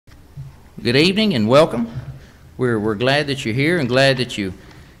Good evening and welcome. We're glad that you're here and glad that you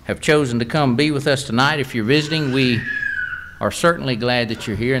have chosen to come be with us tonight. If you're visiting, we are certainly glad that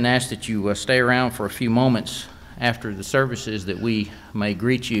you're here and ask that you stay around for a few moments after the services that we may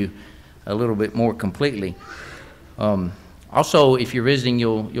greet you a little bit more completely. Also, if you're visiting,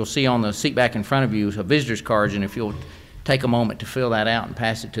 you'll see on the seat back in front of you a visitor's card, and if you'll take a moment to fill that out and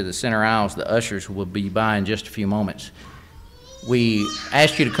pass it to the center aisles, the ushers will be by in just a few moments. We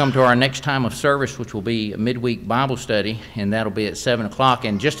ask you to come to our next time of service, which will be a midweek Bible study, and that'll be at 7 o'clock.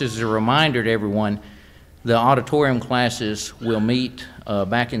 And just as a reminder to everyone, the auditorium classes will meet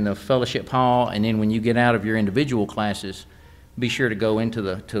back in the fellowship hall, and then when you get out of your individual classes, be sure to go into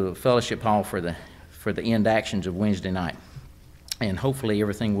the fellowship hall for the end actions of Wednesday night. And hopefully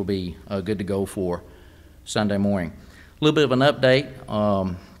everything will be good to go for Sunday morning. A little bit of an update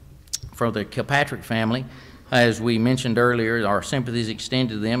for the Kilpatrick family. As we mentioned earlier, our sympathies extend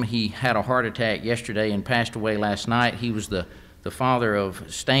to them. He had a heart attack yesterday and passed away last night. He was the father of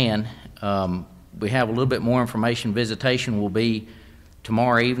Stan. We have a little bit more information. Visitation will be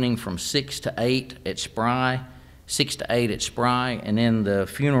tomorrow evening from 6 to 8 at Spry, 6 to 8 at Spry, and then the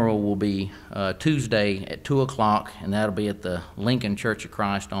funeral will be Tuesday at 2 o'clock, and that'll be at the Lincoln Church of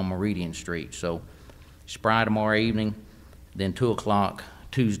Christ on Meridian Street. So Spry tomorrow evening, then 2 o'clock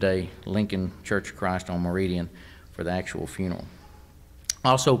Tuesday, Lincoln Church of Christ on Meridian for the actual funeral.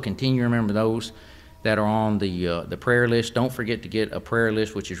 Also, continue to remember those that are on the prayer list. Don't forget to get a prayer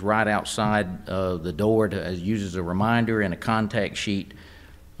list, which is right outside the door to use as a reminder and a contact sheet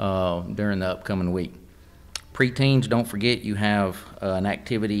during the upcoming week. Preteens, don't forget you have an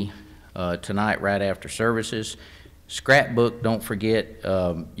activity tonight right after services. Scrapbook, don't forget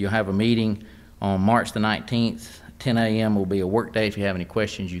you'll have a meeting on March the 19th. 10 a.m. will be a work day. If you have any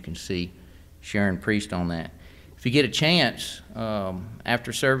questions, you can see Sharon Priest on that. If you get a chance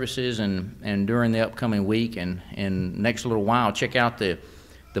after services and during the upcoming week and next little while, check out the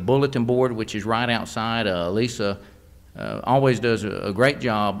bulletin board, which is right outside. Lisa always does a great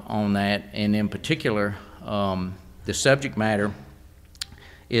job on that, and in particular, the subject matter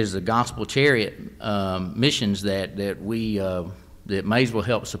is the Gospel Chariot missions that Maysville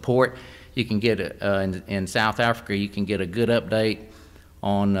helps support. You can get in South Africa. You can get a good update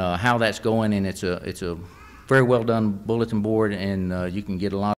on how that's going, and it's a very well done bulletin board, and you can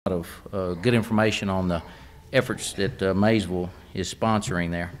get a lot of good information on the efforts that Maysville is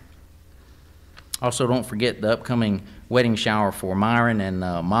sponsoring there. Also, don't forget the upcoming wedding shower for Myron and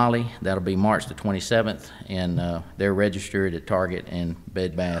Molly. That'll be March the 27th, and they're registered at Target and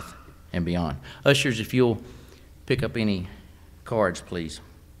Bed Bath and Beyond. Ushers, if you'll pick up any cards, please.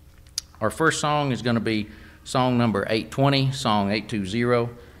 Our first song is going to be song number 820, song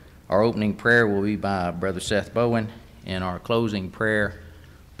 820. Our opening prayer will be by Brother Seth Bowen, and our closing prayer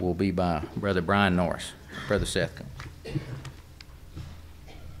will be by Brother Brian Norris. Brother Seth.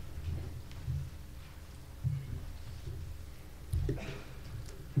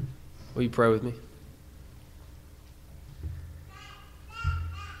 Will you pray with me?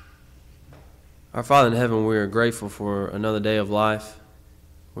 Our Father in heaven, we are grateful for another day of life.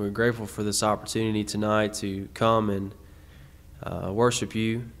 We're grateful for this opportunity tonight to come and worship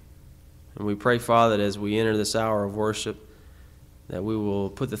you. And we pray, Father, that as we enter this hour of worship, that we will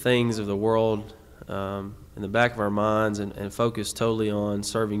put the things of the world in the back of our minds and focus totally on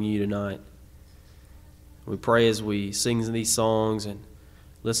serving you tonight. We pray as we sing these songs and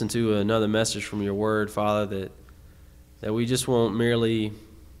listen to another message from your word, Father, that we just won't merely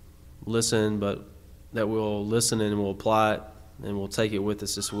listen, but that we'll listen and we'll apply it, and we'll take it with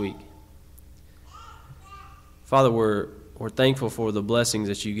us this week. Father, we're thankful for the blessings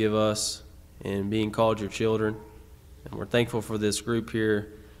that you give us in being called your children, and we're thankful for this group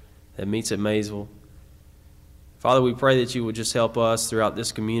here that meets at Maysville. Father, we pray that you would just help us throughout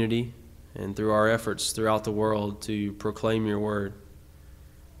this community and through our efforts throughout the world to proclaim your word,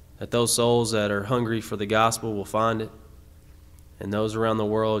 that those souls that are hungry for the gospel will find it, and those around the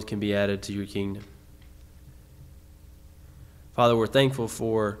world can be added to your kingdom. Father, we're thankful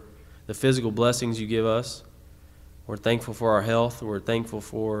for the physical blessings you give us. We're thankful for our health. We're thankful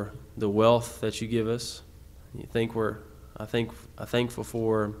for the wealth that you give us. I'm thankful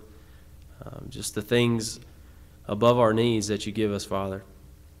for just the things above our needs that you give us, Father.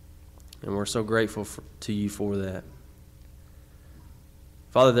 And we're so grateful to you for that.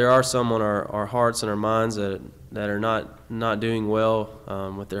 Father, there are some on our hearts and our minds that are not doing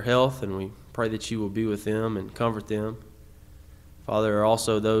well with their health, and we pray that you will be with them and comfort them. Father, there are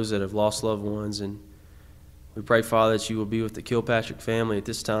also those that have lost loved ones, and we pray, Father, that you will be with the Kilpatrick family at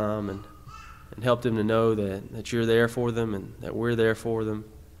this time and help them to know that you're there for them and that we're there for them,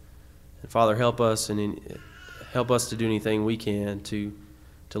 And Father, help us help us to do anything we can to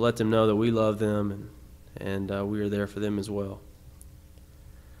let them know that we love them and we are there for them as well.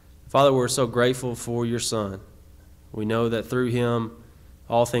 Father, we're so grateful for your Son. We know that through him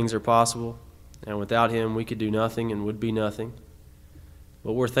all things are possible, and without him we could do nothing and would be nothing.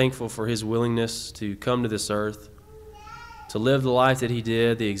 But we're thankful for his willingness to come to this earth, to live the life that he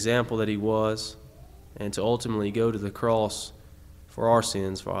did, the example that he was, and to ultimately go to the cross for our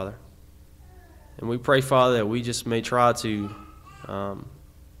sins, Father. And we pray, Father, that we just may try to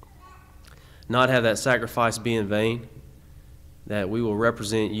not have that sacrifice be in vain, that we will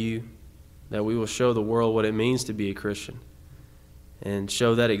represent you, that we will show the world what it means to be a Christian, and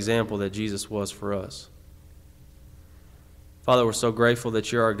show that example that Jesus was for us. Father, we're so grateful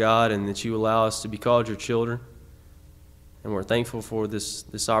that you're our God and that you allow us to be called your children, and we're thankful for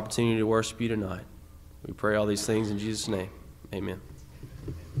this opportunity to worship you tonight. We pray all these things in Jesus' name. Amen.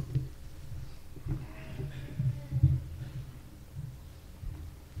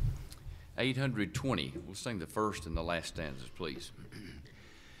 $820. We'll sing the first and the last stanzas, please.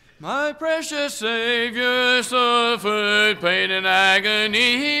 My precious Savior suffered pain and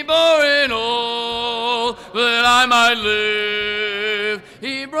agony, he bore it all, that I might live.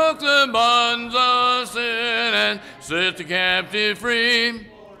 He broke the bonds of sin and set the captive free.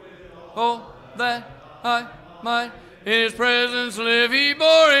 Oh, that I might in his presence live, he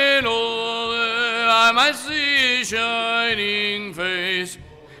bore it all, that I might see his shining face.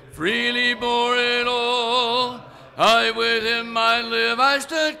 Freely bore it all. I with him might live, I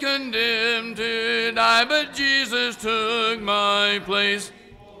stood condemned to die, but Jesus took my place.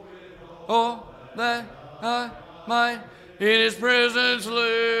 Oh, that I might in his presence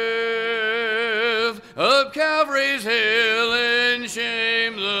live. Up Calvary's hill in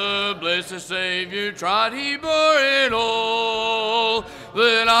shame the blessed Savior trod, he bore it all,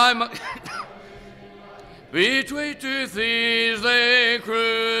 that I might between two thieves they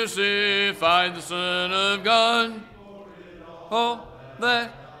crucified the Son of God. Oh,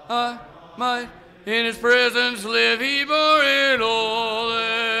 that I might in his presence live, he bore it all,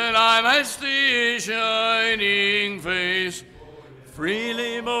 that I might see his shining face.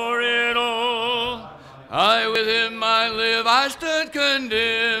 Freely bore it all. I with him might live, I stood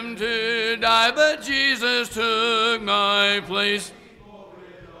condemned to die, but Jesus took my place.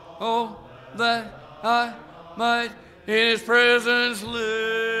 Oh, that I might in his presence live.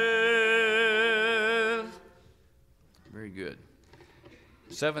 Very good.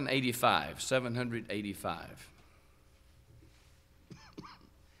 785.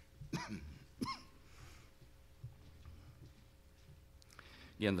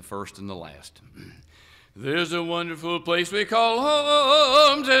 Again, the first and the last. There's a wonderful place we call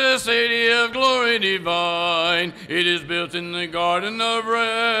home, to the city of glory divine. It is built in the garden of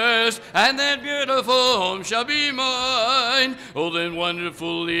rest, and that beautiful home shall be mine. Oh, then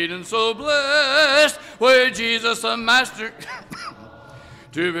wonderful Eden, so blessed, where Jesus the Master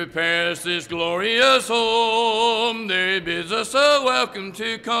to prepare us this glorious home. There he bids us a welcome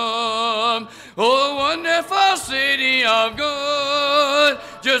to come. Oh, wonderful city of God,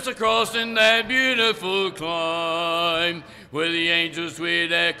 just across in that beautiful clime, where the angels'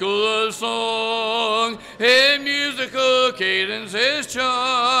 sweet echo of song in musical cadences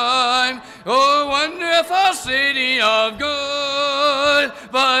chime. Oh, wonderful city of God,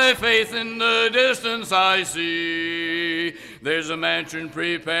 by faith in the distance I see. There's a mansion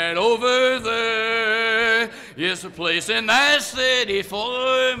prepared over there, yes, a place in that city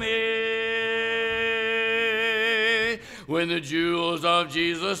for me. When the jewels of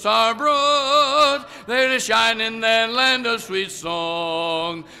Jesus are brought, there to shine in that land of sweet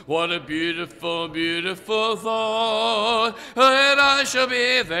song. What a beautiful, beautiful thought, that I shall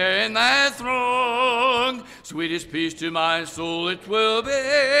be there in that throng. Sweetest peace to my soul it will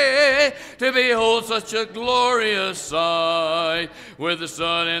be, to behold such a glorious sight, where the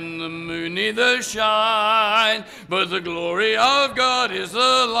sun and the moon neither shine, but the glory of God is the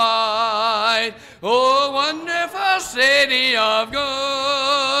light. Oh, wonderful city of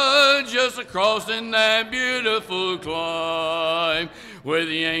God, just across in that beautiful clime, where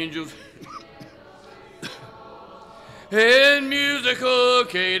the angels in musical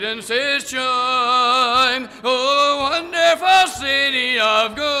cadences chime. Oh, wonderful city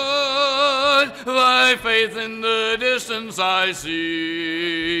of God, by faith in the distance I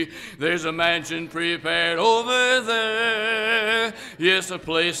see. There's a mansion prepared over there, yes, a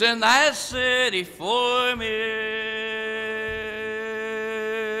place in that city for me.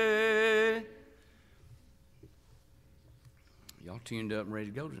 Y'all tuned up and ready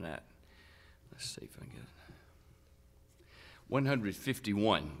to go tonight? Let's see if I can get it.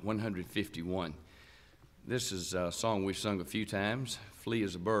 151. 151. This is a song we've sung a few times, Flee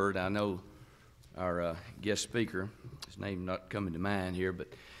as a Bird. I know our guest speaker, his name not coming to mind here, but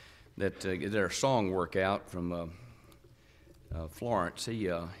that did our song workout from Florence. He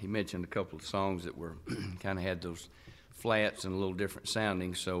mentioned a couple of songs that were kind of had those flats and a little different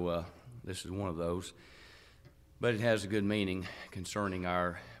sounding, so this is one of those. But it has a good meaning concerning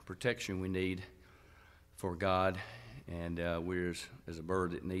our protection we need for God, and we're as a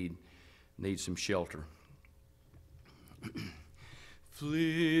bird that needs some shelter.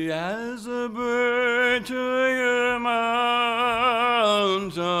 Flee as a bird to your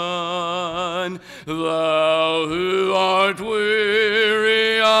mountain, thou who art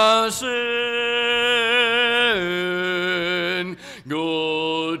weary of sin.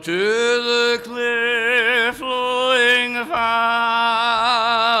 Go to the clear flowing fountain,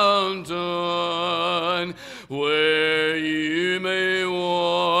 where you may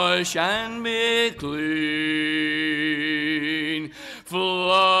wash and be clean.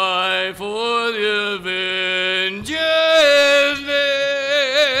 Fly, for the avengers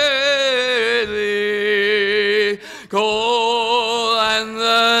daily call, and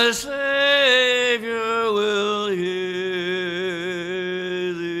the Savior will hear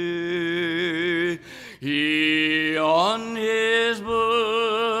thee. He on his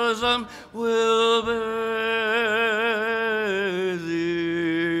bosom will bear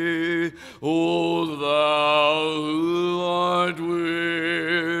thee. O thou who art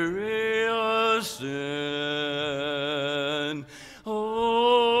weary of sin, O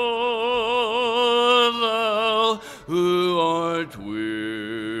thou who art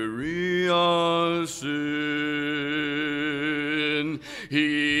weary of sin,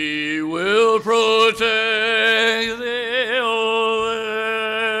 he will protect thee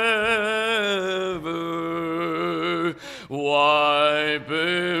ever, wipe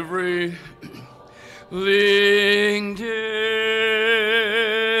every fleeting tear.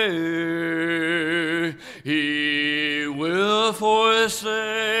 He will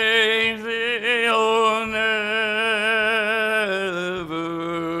forsake thee, oh,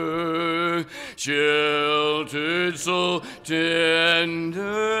 never, sheltered so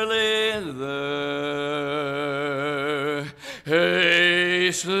tenderly there.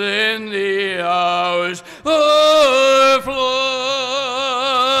 Hasten the hours of flying,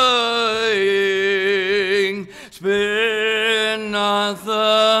 spend not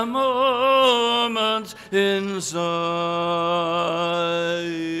the moments in sighing.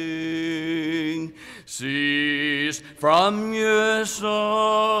 Cease from your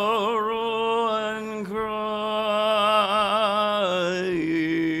sorrow and crying.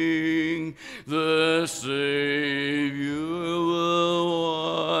 The Savior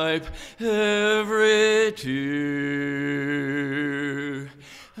will wipe every tear.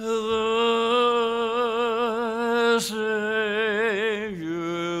 The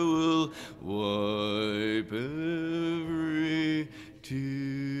Savior will wipe every tear.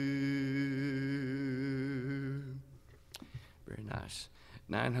 Very nice.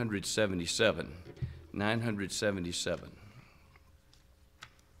 977. 977.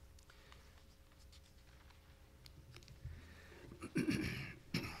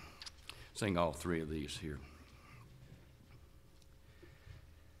 Sing all three of these here.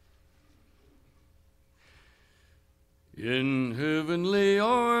 In heavenly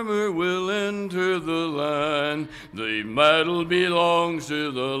armor we'll enter the land. The battle belongs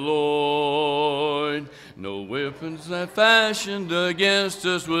to the Lord. No weapons that fashioned against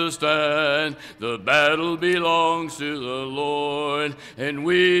us will stand. The battle belongs to the Lord. And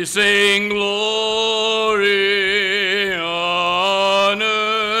we sing glory,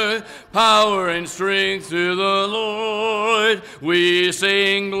 honor, power and strength to the Lord. We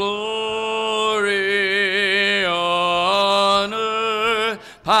sing glory, honor,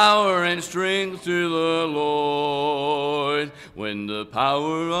 power and strength to the Lord. When the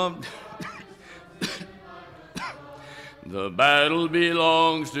power of the battle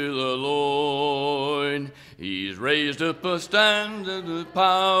belongs to the Lord. He's raised up a standard, the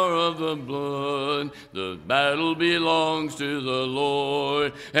power of the blood. The battle belongs to the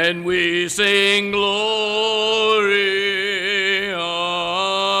Lord. And we sing glory,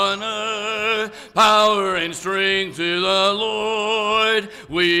 honor, power and strength to the Lord.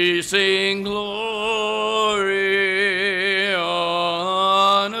 We sing glory,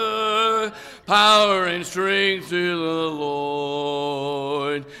 honor, power and strength to the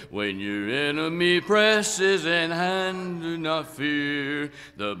Lord. Lord. When your enemy presses in hand, do not fear.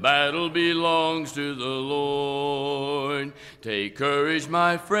 The battle belongs to the Lord. Take courage,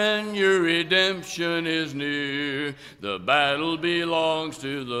 my friend, your redemption is near. The battle belongs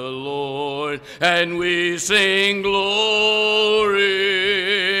to the Lord. And we sing glory,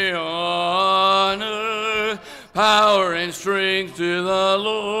 honor, power and strength to the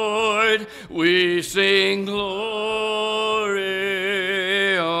Lord. We sing glory,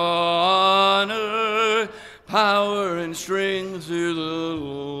 honor, power and strength to the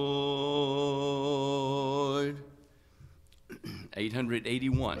Lord.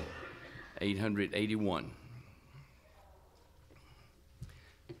 881. 881.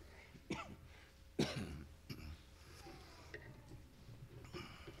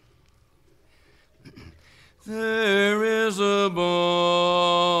 There is a balm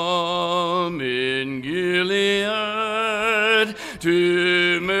in Gilead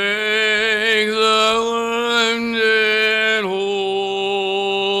to make the wounded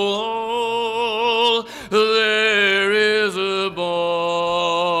whole. There is a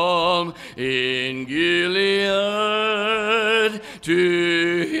balm in Gilead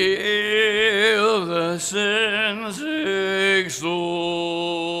to heal the sin-sick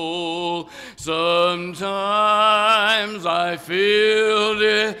soul. Sometimes I feel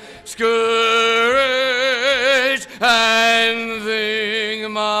discouraged and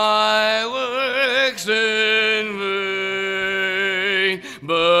think my work's in vain,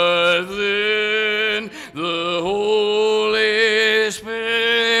 but then the Holy Spirit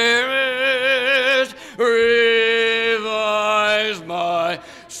revives my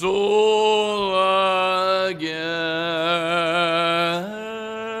soul again.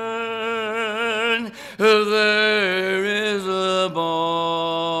 There is a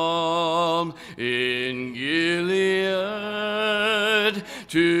balm in Gilead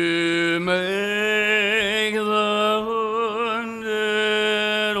to make the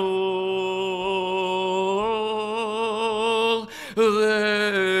wounded whole.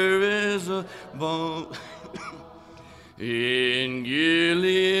 There is a balm in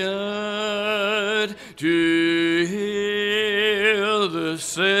Gilead to heal the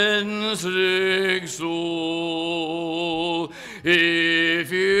sin-sick soul.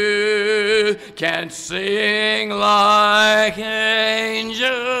 If you can't sing like angels,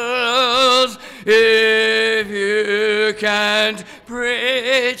 if you can't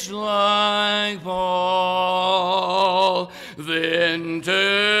preach like Paul, then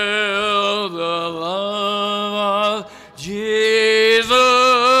tell the love of Jesus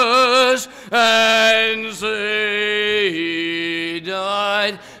and say he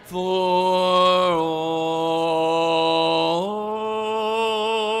died for all.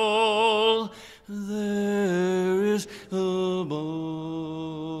 There is a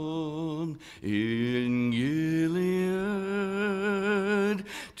balm in Gilead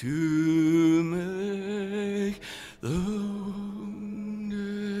to make the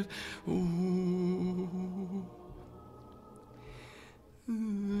wounded whole.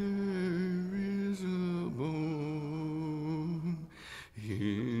 There is a balm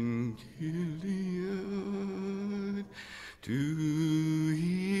in Gilead to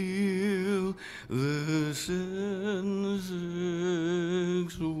heal the sin-sick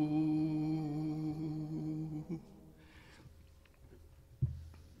soul.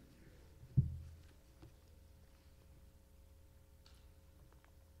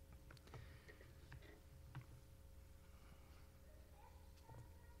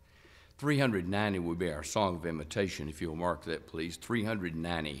 $390 will be our song of invitation, if you'll mark that, please.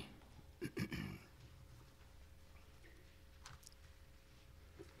 $390.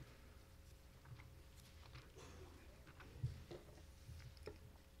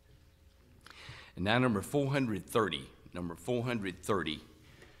 And now number 430. Number 430.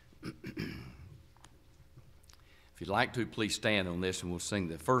 If you'd like to, please stand on this and we'll sing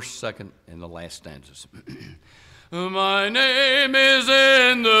the first, second, and the last stanzas. My name is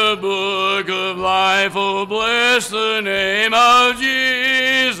in the book of life, oh bless the name of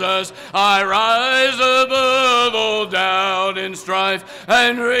Jesus. I rise above all doubt and strife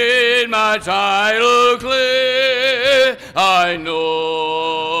and read my title clear. I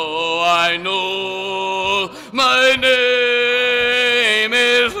know, my name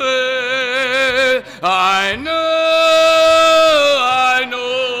is there. I know,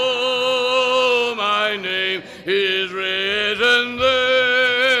 my name is written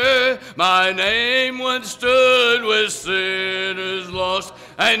there. My name once stood with sinners lost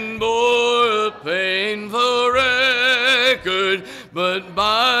and bore a painful record, but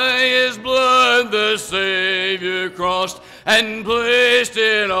by his blood the Savior crossed and placed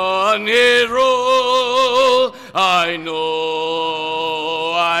it on his roll. I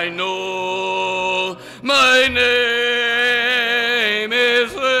know, my name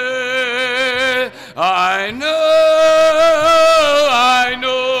is there. I know,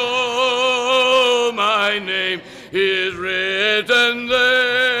 my name is written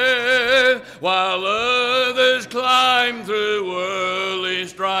there. While others climb through worldly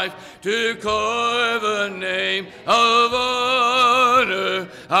strife to carve a name of honor,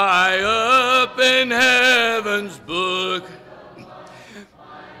 high up in heaven's book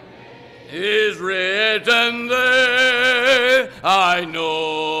is written there. I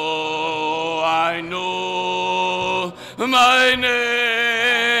know, my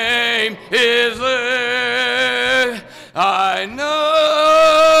name is there. I know,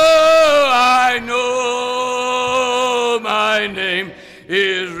 my name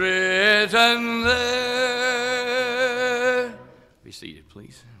is written there. Be seated,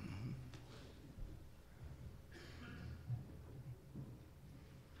 please.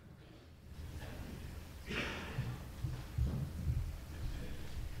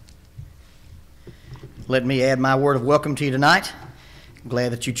 Let me add my word of welcome to you tonight. I'm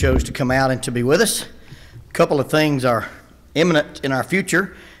glad that you chose to come out and to be with us. A couple of things are imminent in our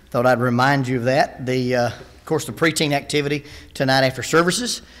future. Thought I'd remind you of that. Of course, the preteen activity tonight after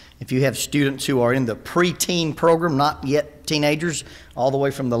services. If you have students who are in the preteen program, not yet teenagers, all the way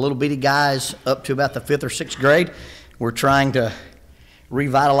from the little bitty guys up to about the 5th or 6th grade, we're trying to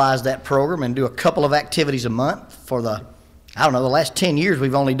revitalize that program and do a couple of activities a month. For the last 10 years,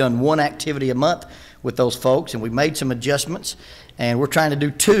 we've only done one activity a month with those folks, and we've made some adjustments, and we're trying to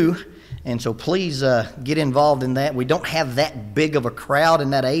do 2. And so please get involved in that. We don't have that big of a crowd in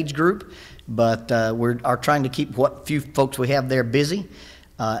that age group, but we are trying to keep what few folks we have there busy.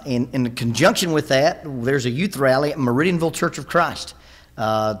 In conjunction with that, there's a youth rally at Meridianville Church of Christ,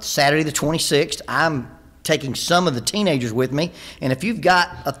 Saturday the 26th. I'm taking some of the teenagers with me, and if you've got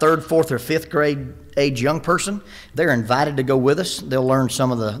a 3rd, 4th, or 5th grade age young person, they're invited to go with us. They'll learn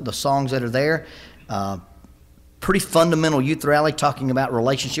some of the songs that are there. Pretty fundamental youth rally talking about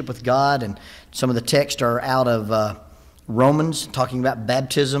relationship with God, and some of the texts are out of Romans talking about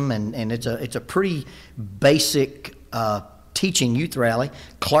baptism, and it's a pretty basic teaching youth rally.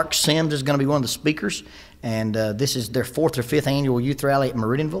 Clark Sims is going to be one of the speakers, and this is their 4th or 5th annual youth rally at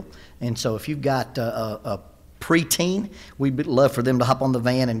Meridianville. And so if you've got a preteen, we'd love for them to hop on the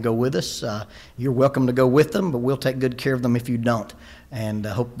van and go with us. You're welcome to go with them, but we'll take good care of them if you don't, and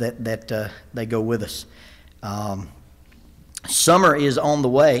hope that they go with us. Summer is on the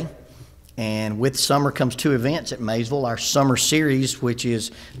way, and with summer comes 2 events at Maysville. Our summer series, which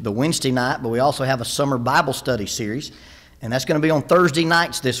is the Wednesday night, but we also have a summer Bible study series, and that's going to be on Thursday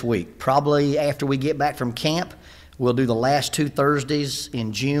nights this week. Probably after we get back from camp, we'll do the last 2 Thursdays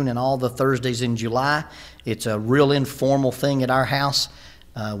in June and all the Thursdays in July. It's a real informal thing at our house.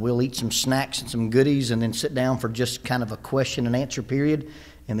 We'll eat some snacks and some goodies and then sit down for just kind of a question and answer period.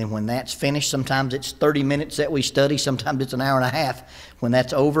 And then when that's finished, sometimes it's 30 minutes that we study, sometimes it's an hour and a half. When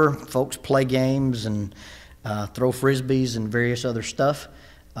that's over, folks play games and throw frisbees and various other stuff.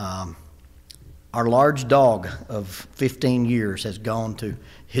 Our large dog of 15 years has gone to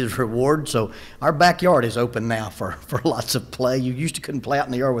his reward, so our backyard is open now for lots of play. You used to couldn't play out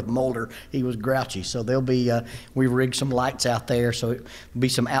in the yard with Mulder. He was grouchy, so there'll be, we rigged some lights out there, so it'll be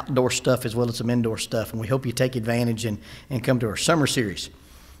some outdoor stuff as well as some indoor stuff, and we hope you take advantage and come to our summer series.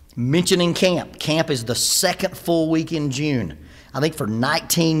 Mentioning camp. Camp is the 2nd full week in June. I think for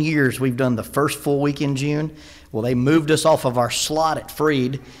 19 years we've done the first full week in June. Well, they moved us off of our slot at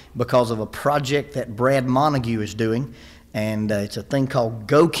Freed because of a project that Brad Montague is doing, and it's a thing called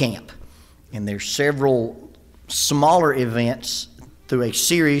Go Camp. And there's several smaller events through a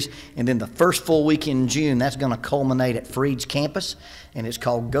series, and then the first full week in June, that's going to culminate at Freed's campus, and it's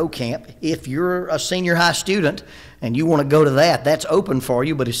called Go Camp. If you're a senior high student and you want to go to that, that's open for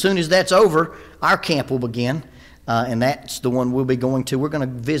you, but as soon as that's over, our camp will begin, and that's the one we'll be going to. We're going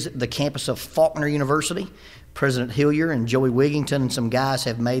to visit the campus of Faulkner University. President Hillier and Joey Wigington and some guys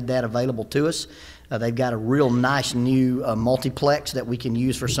have made that available to us. They've got a real nice new multiplex that we can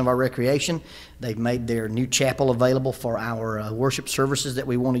use for some of our recreation. They've made their new chapel available for our worship services that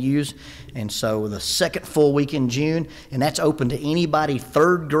we want to use. And so the 2nd full week in June, and that's open to anybody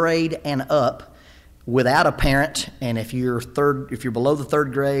 3rd grade and up without a parent. And if you're below the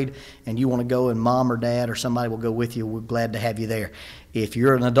 3rd grade and you want to go and mom or dad or somebody will go with you, we're glad to have you there. If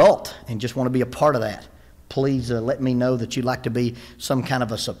you're an adult and just want to be a part of that, please let me know that you'd like to be some kind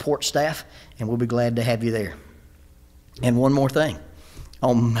of a support staff, and we'll be glad to have you there. And one more thing.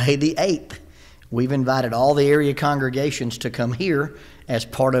 On May the 8th, we've invited all the area congregations to come here as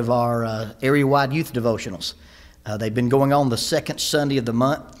part of our area-wide youth devotionals. They've been going on the second Sunday of the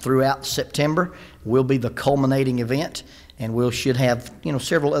month throughout September. Will be the culminating event, and we should have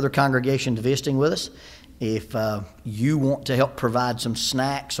several other congregations visiting with us. If you want to help provide some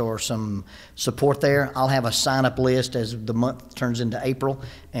snacks or some support there, I'll have a sign-up list as the month turns into April,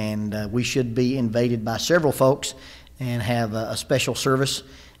 and we should be invaded by several folks and have a special service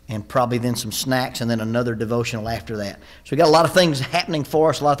and probably then some snacks and then another devotional after that. So we got a lot of things happening for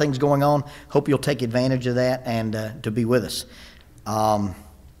us, a lot of things going on. Hope you'll take advantage of that and to be with us.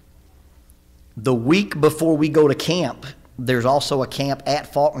 The week before we go to camp, there's also a camp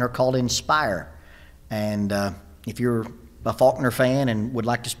at Faulkner called Inspire. And if you're a Faulkner fan and would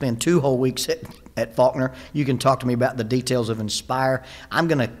like to spend 2 whole weeks at Faulkner, you can talk to me about the details of Inspire. I'm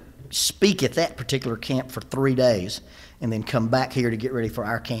going to speak at that particular camp for 3 days and then come back here to get ready for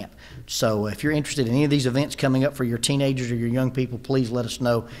our camp. So if you're interested in any of these events coming up for your teenagers or your young people, please let us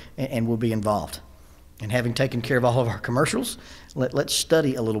know and we'll be involved. And having taken care of all of our commercials, let's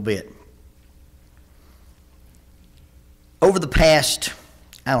study a little bit. Over the past,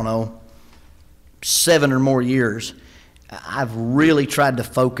 7 or more years, I've really tried to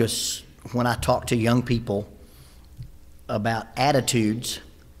focus when I talk to young people about attitudes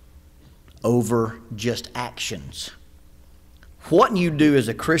over just actions. What you do as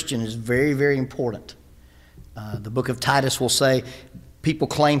a Christian is very, very important. The book of Titus will say, people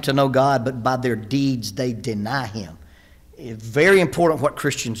claim to know God, but by their deeds they deny Him. It's very important what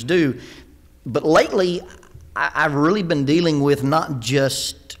Christians do, but lately I've really been dealing with not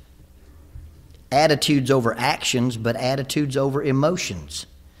just attitudes over actions, but attitudes over emotions.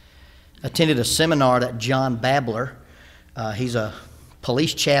 I attended a seminar that John Babler, he's a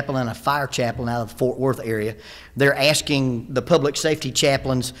police chaplain and a fire chaplain out of the Fort Worth area. They're asking the public safety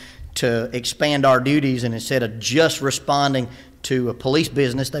chaplains to expand our duties, and instead of just responding to a police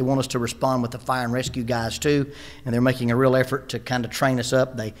business, they want us to respond with the fire and rescue guys too, and they're making a real effort to kind of train us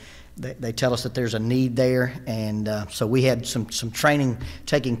up. They tell us that there's a need there, and so we had some training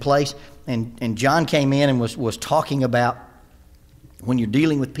taking place, and John came in and was talking about when you're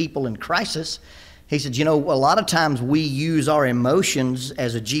dealing with people in crisis. He said, a lot of times we use our emotions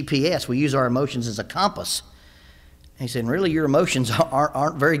as a GPS. We use our emotions as a compass. He said, really, your emotions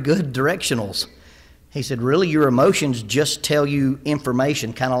aren't very good directionals. He said, really, your emotions just tell you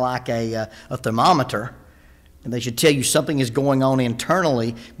information, kind of like a thermometer. And they should tell you something is going on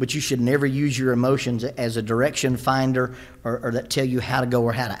internally, but you should never use your emotions as a direction finder or that tell you how to go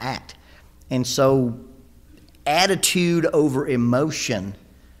or how to act. And so attitude over emotion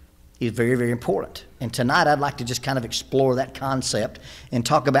is very, very important. And tonight I'd like to just kind of explore that concept and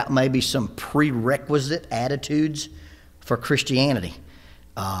talk about maybe some prerequisite attitudes for Christianity.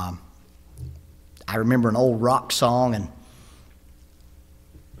 I remember an old rock song, and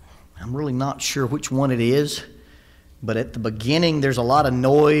I'm really not sure which one it is, but at the beginning there's a lot of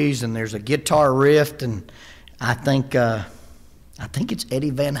noise and there's a guitar riff, and I think it's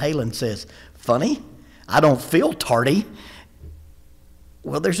Eddie Van Halen says, "Funny, I don't feel tardy."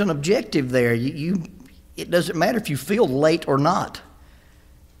 Well, there's an objective there. It doesn't matter if you feel late or not.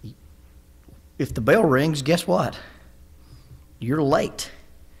 If the bell rings, guess what? You're late.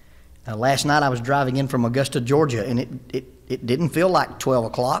 Last night I was driving in from Augusta, Georgia, and it didn't feel like 12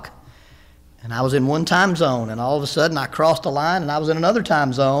 o'clock. And I was in one time zone, and all of a sudden I crossed the line and I was in another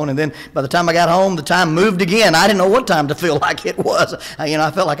time zone, and then by the time I got home, the time moved again. I didn't know what time to feel like it was.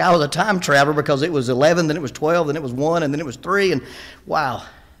 I felt like I was a time traveler because it was 11, then it was 12, then it was 1, and then it was 3, and wow.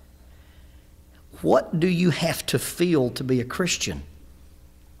 What do you have to feel to be a Christian?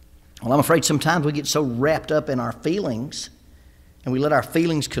 Well, I'm afraid sometimes we get so wrapped up in our feelings, and we let our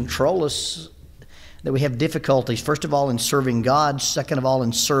feelings control us, that we have difficulties, first of all, in serving God, second of all,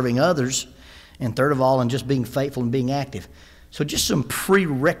 in serving others, and third of all, in just being faithful and being active. So just some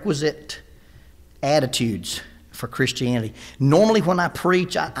prerequisite attitudes for Christianity. Normally when I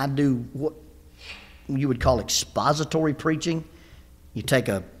preach, I do what you would call expository preaching. You take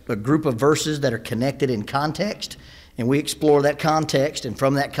a group of verses that are connected in context, and we explore that context, and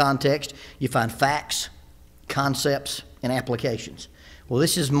from that context, you find facts, concepts, and applications. Well,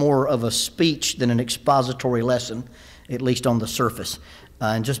 this is more of a speech than an expository lesson, at least on the surface.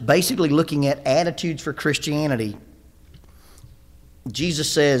 And just basically looking at attitudes for Christianity. Jesus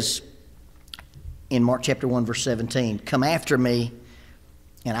says in Mark chapter 1, verse 17, "Come after me,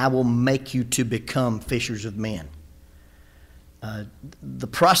 and I will make you to become fishers of men." The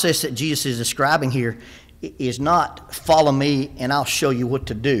process that Jesus is describing here is not follow me and I'll show you what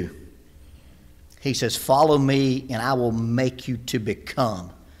to do. He says, follow me and I will make you to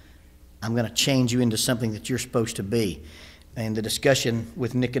become. I'm going to change you into something that you're supposed to be. In the discussion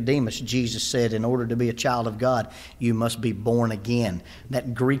with Nicodemus, Jesus said, in order to be a child of God, you must be born again.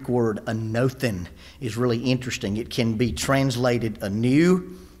 That Greek word, anothen, is really interesting. It can be translated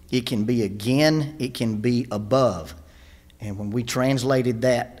anew, it can be again, it can be above. And when we translated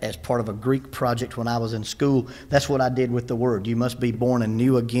that as part of a Greek project when I was in school, that's what I did with the word. You must be born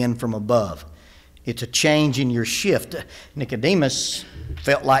anew again from above. It's a change in your shift. Nicodemus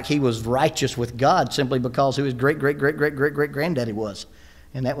felt like he was righteous with God simply because who his great-great-great-great-great-great-granddaddy was.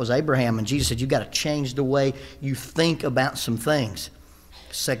 And that was Abraham. And Jesus said, you've got to change the way you think about some things.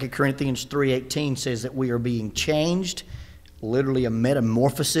 2 Corinthians 3:18 says that we are being changed, literally a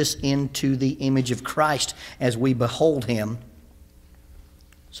metamorphosis into the image of Christ as we behold him.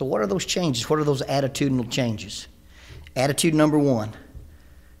 So what are those changes? What are those attitudinal changes? Attitude number one,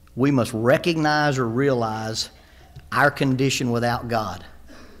 we must recognize or realize our condition without God.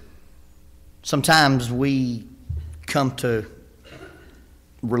 Sometimes we come to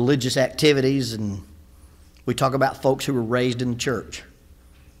religious activities and we talk about folks who were raised in the church.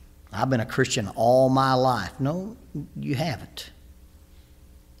 I've been a Christian all my life. No, you haven't.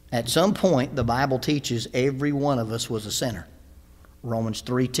 At some point, the Bible teaches every one of us was a sinner. Romans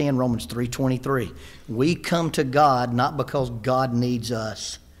 3:10, Romans 3:23. We come to God not because God needs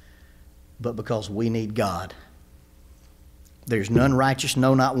us, but because we need God. There's none righteous,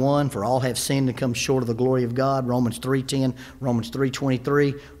 no, not one, for all have sinned and come short of the glory of God. Romans 3:10, Romans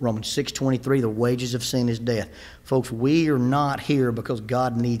 3:23, Romans 6:23, the wages of sin is death. Folks, we are not here because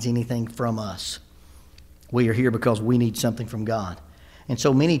God needs anything from us. We are here because we need something from God. And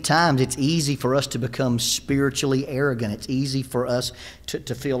so many times it's easy for us to become spiritually arrogant. It's easy for us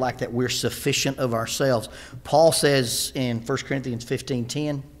to feel like that we're sufficient of ourselves. Paul says in 1 Corinthians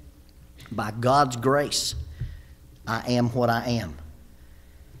 15:10, by God's grace, I am what I am.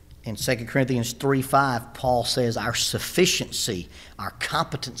 In 2 Corinthians 3:5, Paul says our sufficiency, our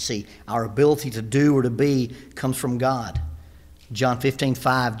competency, our ability to do or to be comes from God. John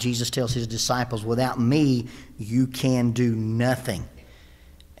 15:5, Jesus tells his disciples, without me, you can do nothing.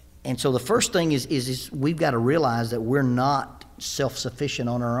 And so the first thing is we've got to realize that we're not self-sufficient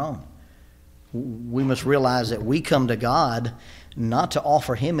on our own. We must realize that we come to God not to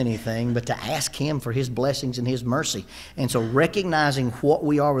offer him anything, but to ask him for his blessings and his mercy. And so recognizing what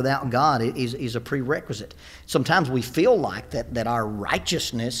we are without God is a prerequisite. Sometimes we feel like that our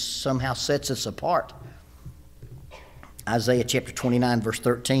righteousness somehow sets us apart. Isaiah chapter 29, verse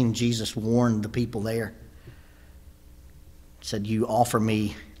 13, Jesus warned the people there. He said, you offer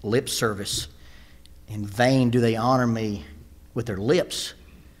me lip service. In vain do they honor me with their lips,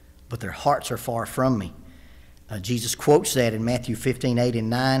 but their hearts are far from me. Jesus quotes that in Matthew 15:8 and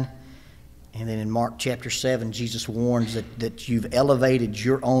 9. And then in Mark chapter 7, Jesus warns that you've elevated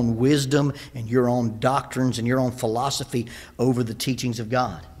your own wisdom and your own doctrines and your own philosophy over the teachings of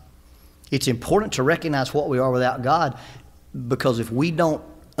God. It's important to recognize what we are without God, because if we don't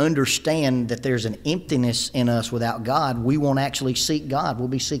understand that there's an emptiness in us without God, we won't actually seek God. We'll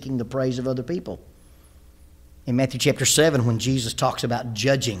be seeking the praise of other people. In Matthew chapter 7, when Jesus talks about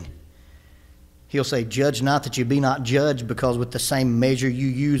judging, he'll say, judge not that you be not judged, because with the same measure you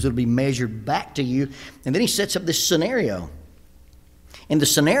use, it'll be measured back to you. And then he sets up this scenario. And the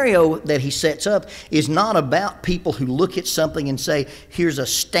scenario that he sets up is not about people who look at something and say, here's a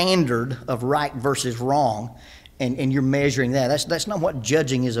standard of right versus wrong, and you're measuring that. That's not what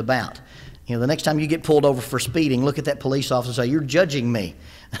judging is about. You know, the next time you get pulled over for speeding, look at that police officer and say, you're judging me.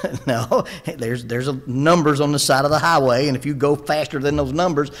 No, there's numbers on the side of the highway, and if you go faster than those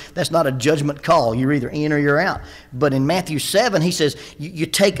numbers, that's not a judgment call. You're either in or you're out. But in Matthew 7, he says, you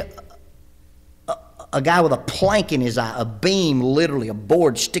take a guy with a plank in his eye, a beam, literally, a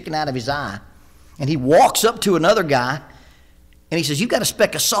board sticking out of his eye, and he walks up to another guy, and he says, you've got a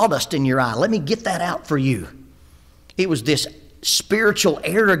speck of sawdust in your eye. Let me get that out for you. It was this spiritual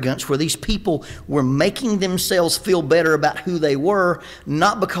arrogance where these people were making themselves feel better about who they were,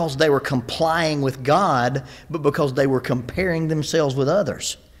 not because they were complying with God, but because they were comparing themselves with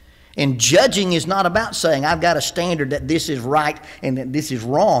others. And judging is not about saying, I've got a standard that this is right and that this is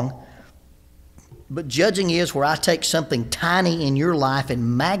wrong. But judging is where I take something tiny in your life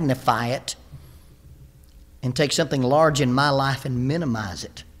and magnify it, and take something large in my life and minimize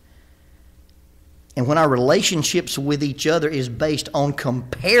it. And when our relationships with each other is based on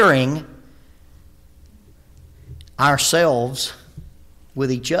comparing ourselves with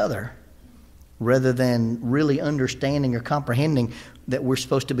each other, rather than really understanding or comprehending that we're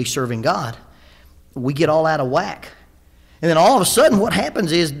supposed to be serving God, we get all out of whack. And then all of a sudden what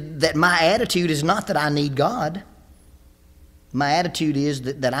happens is that my attitude is not that I need God. My attitude is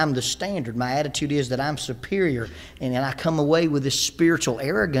that I'm the standard. My attitude is that I'm superior. And I come away with this spiritual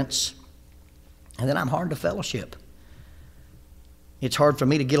arrogance, and then I'm hard to fellowship. It's hard for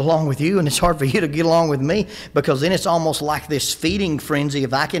me to get along with you, and it's hard for you to get along with me, because then it's almost like this feeding frenzy.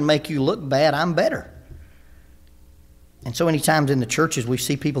 If I can make you look bad, I'm better. And so many times in the churches we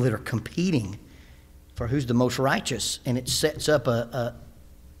see people that are competing for who's the most righteous, and it sets up an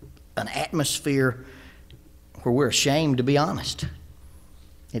atmosphere where we're ashamed to be honest.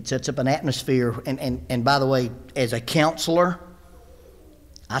 It sets up an atmosphere, and by the way, as a counselor,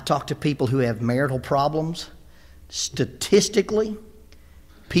 I talk to people who have marital problems. Statistically,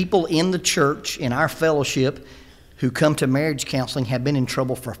 people in the church, in our fellowship, who come to marriage counseling have been in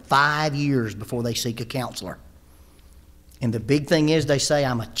trouble for 5 years before they seek a counselor. And the big thing is, they say,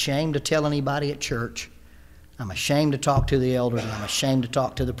 I'm ashamed to tell anybody at church. I'm ashamed to talk to the elders, and I'm ashamed to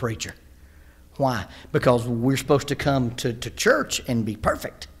talk to the preacher. Why? Because we're supposed to come to church and be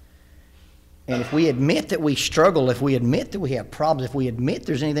perfect. And if we admit that we struggle, if we admit that we have problems, if we admit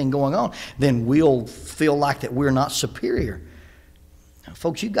there's anything going on, then we'll feel like that we're not superior. Now,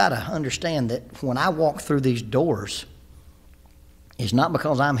 folks, you've got to understand that when I walk through these doors, it's not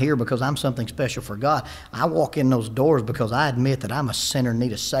because I'm here because I'm something special for God. I walk in those doors because I admit that I'm a sinner and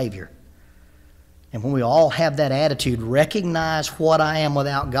need a Savior. And when we all have that attitude, recognize what I am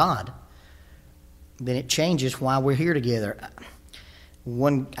without God, then it changes why we're here together.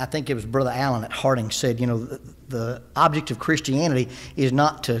 I think it was Brother Allen at Harding said, the object of Christianity is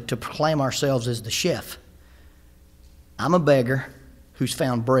not to proclaim ourselves as the chef. I'm a beggar who's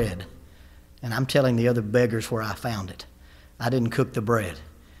found bread, and I'm telling the other beggars where I found it. I didn't cook the bread.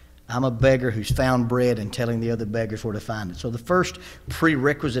 I'm a beggar who's found bread and telling the other beggars where to find it. So the first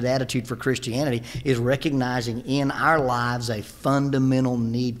prerequisite attitude for Christianity is recognizing in our lives a fundamental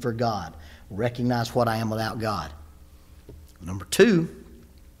need for God. Recognize what I am without God. Number two,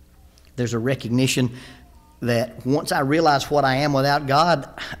 there's a recognition that once I realize what I am without God,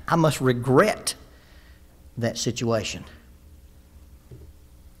 I must regret that situation.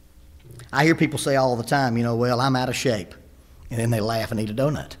 I hear people say all the time, well, I'm out of shape. And then they laugh and eat a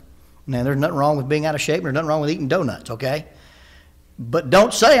donut. Now, there's nothing wrong with being out of shape. There's nothing wrong with eating donuts, okay? But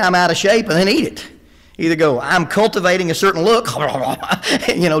don't say I'm out of shape and then eat it. Either go, I'm cultivating a certain look.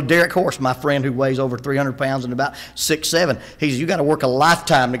 Derek Horse, my friend who weighs over 300 pounds and about 6'7", he says, you got to work a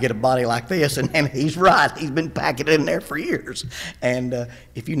lifetime to get a body like this. And he's right. He's been packing it in there for years. And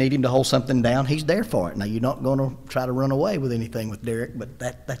if you need him to hold something down, he's there for it. Now, you're not going to try to run away with anything with Derek, but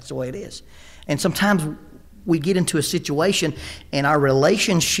that's the way it is. And sometimes we get into a situation and our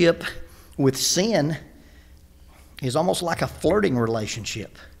relationship with sin is almost like a flirting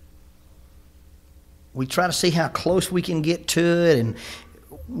relationship. We try to see how close we can get to it, and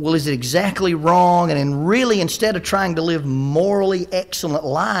well, is it exactly wrong? And then really, instead of trying to live morally excellent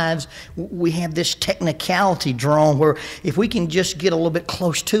lives, we have this technicality drawn where if we can just get a little bit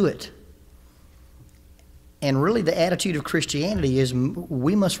close to it. And really the attitude of Christianity is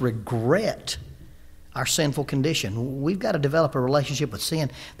we must regret our sinful condition. We've got to develop a relationship with sin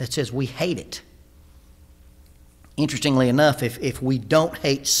that says we hate it. Interestingly enough, if we don't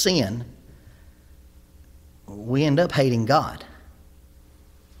hate sin, we end up hating God.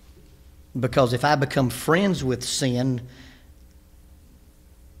 Because if I become friends with sin,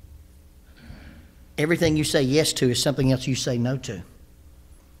 everything you say yes to is something else you say no to.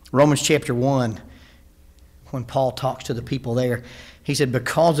 Romans chapter 1, when Paul talks to the people there, he said,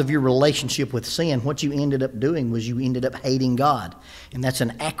 because of your relationship with sin, what you ended up doing was you ended up hating God. And that's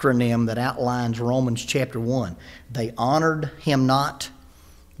an acronym that outlines Romans chapter 1. They honored him not,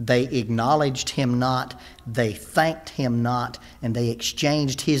 they acknowledged him not, they thanked him not, and they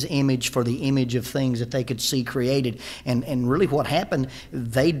exchanged his image for the image of things that they could see created. And really what happened,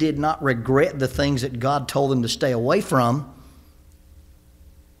 they did not regret the things that God told them to stay away from,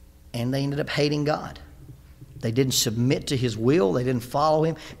 and they ended up hating God. They didn't submit to his will. They didn't follow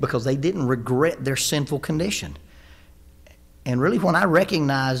him because they didn't regret their sinful condition. And really when I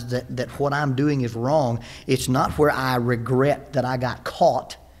recognize that what I'm doing is wrong, it's not where I regret that I got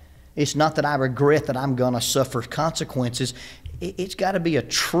caught. It's not that I regret that I'm going to suffer consequences. It's got to be a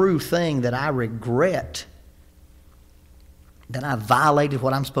true thing that I regret that I violated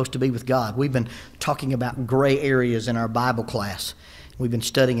what I'm supposed to be with God. We've been talking about gray areas in our Bible class. We've been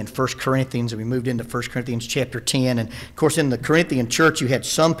studying in 1 Corinthians, and we moved into 1 Corinthians chapter 10. And, of course, in the Corinthian church, you had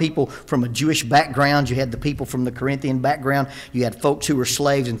some people from a Jewish background. You had the people from the Corinthian background. You had folks who were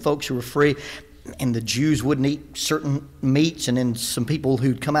slaves and folks who were free. And the Jews wouldn't eat certain meats, and then some people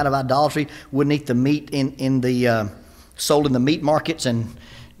who'd come out of idolatry wouldn't eat the meat sold in the meat markets. And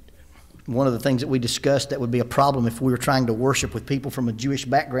one of the things that we discussed that would be a problem if we were trying to worship with people from a Jewish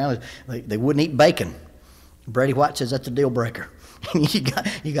background is they wouldn't eat bacon. Brady White says that's a deal breaker. you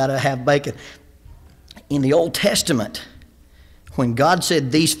got to have bacon. In the Old Testament, when God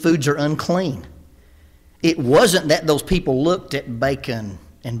said these foods are unclean, it wasn't that those people looked at bacon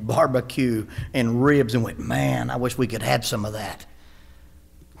and barbecue and ribs and went, man, I wish we could have some of that.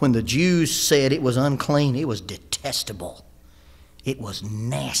 When the Jews said it was unclean, it was detestable. It was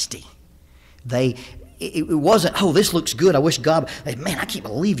nasty. It wasn't, oh, this looks good. I wish God, man, I can't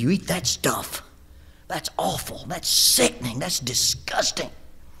believe you eat that stuff. That's awful. That's sickening. That's disgusting.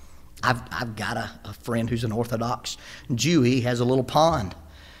 I've got a friend who's an Orthodox Jew. He has a little pond.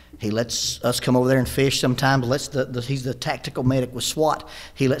 He lets us come over there and fish sometimes. He's the tactical medic with SWAT.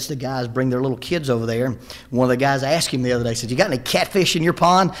 He lets the guys bring their little kids over there. And one of the guys asked him the other day, said, you got any catfish in your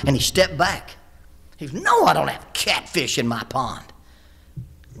pond? And he stepped back. He said, no, I don't have catfish in my pond.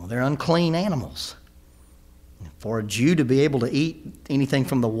 Well, they're unclean animals. For a Jew to be able to eat anything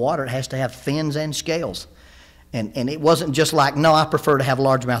from the water, it has to have fins and scales. And it wasn't just like, no, I prefer to have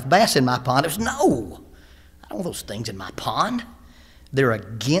largemouth bass in my pond. It was, no, I don't want those things in my pond. They're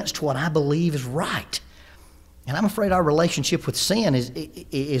against what I believe is right. And I'm afraid our relationship with sin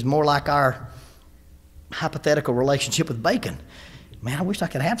is more like our hypothetical relationship with bacon. Man, I wish I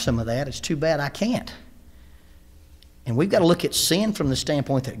could have some of that. It's too bad I can't. And we've got to look at sin from the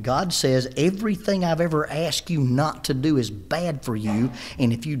standpoint that God says everything I've ever asked you not to do is bad for you.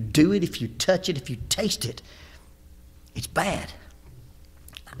 And if you do it, if you touch it, if you taste it, it's bad.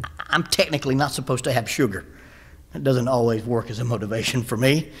 I'm technically not supposed to have sugar. It doesn't always work as a motivation for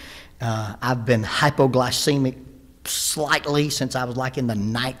me. I've been hypoglycemic slightly since I was like in the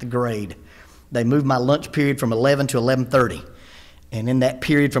 9th grade. They moved my lunch period from 11 to 11:30. And in that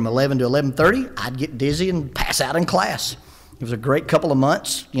period from 11 to 11:30, I'd get dizzy and pass out in class. It was a great couple of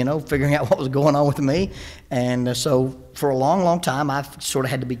months, figuring out what was going on with me. And so for a long, long time, I've sort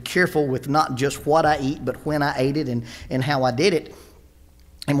of had to be careful with not just what I eat, but when I ate it and how I did it.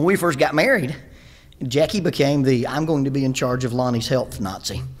 And when we first got married, Jackie became the I'm going to be in charge of Lonnie's health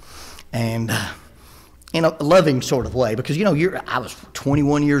Nazi. And in a loving sort of way, because, I was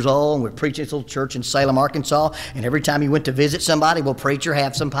 21 years old, and we're preaching at this little church in Salem, Arkansas, and every time you went to visit somebody, well, preacher,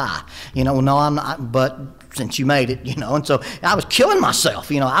 have some pie. No, I'm not, but since you made it, and so I was killing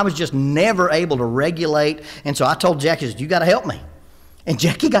myself. I was just never able to regulate, and so I told Jackie, you got to help me. And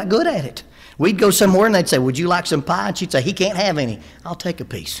Jackie got good at it. We'd go somewhere, and they'd say, would you like some pie? And she'd say, he can't have any. I'll take a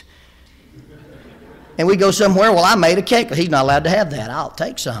piece. And we go somewhere, well, I made a cake. He's not allowed to have that. I'll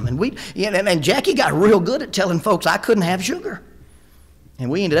take some. And Jackie got real good at telling folks I couldn't have sugar.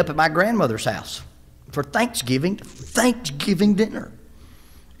 And we ended up at my grandmother's house for Thanksgiving dinner.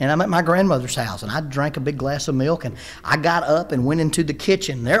 And I'm at my grandmother's house, and I drank a big glass of milk, and I got up and went into the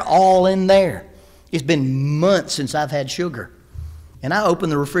kitchen. They're all in there. It's been months since I've had sugar. And I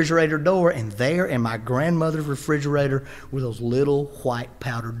opened the refrigerator door, and there in my grandmother's refrigerator were those little white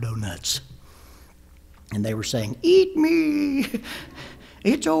powdered donuts. And they were saying, eat me.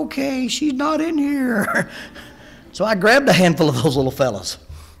 It's okay. She's not in here. So I grabbed a handful of those little fellas,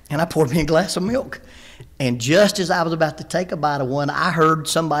 and I poured me a glass of milk. And just as I was about to take a bite of one, I heard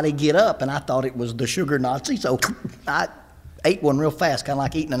somebody get up, and I thought it was the sugar Nazi. So I ate one real fast, kind of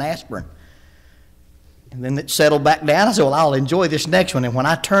like eating an aspirin. And then it settled back down. I said, well, I'll enjoy this next one. And when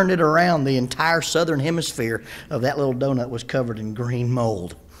I turned it around, the entire southern hemisphere of that little donut was covered in green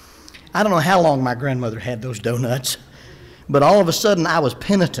mold. I don't know how long my grandmother had those donuts, but all of a sudden I was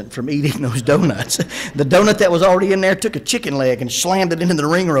penitent from eating those donuts. The donut that was already in there took a chicken leg and slammed it into the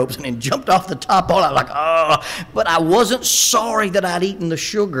ring ropes and then jumped off the top. I was like, oh. But I wasn't sorry that I'd eaten the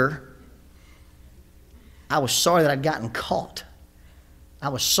sugar. I was sorry that I'd gotten caught. I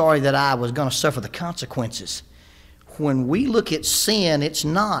was sorry that I was going to suffer the consequences. When we look at sin, it's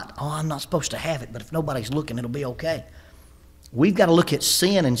not, oh, I'm not supposed to have it, but if nobody's looking, it'll be okay. We've got to look at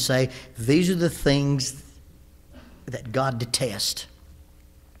sin and say, these are the things that God detests.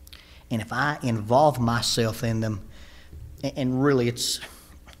 And if I involve myself in them, and really it's,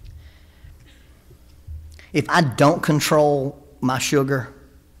 if I don't control my sugar,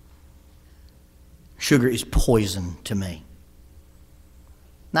 sugar is poison to me.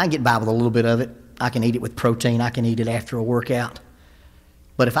 Now I get by with a little bit of it. I can eat it with protein. I can eat it after a workout.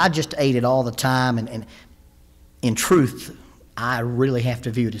 But if I just ate it all the time, and in truth, I really have to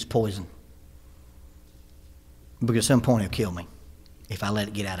view it as poison. Because at some point it'll kill me if I let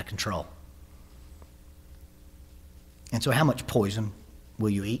it get out of control. And so how much poison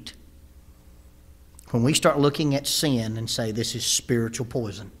will you eat? When we start looking at sin and say this is spiritual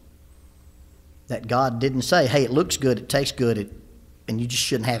poison, that God didn't say, hey, it looks good, it tastes good, and you just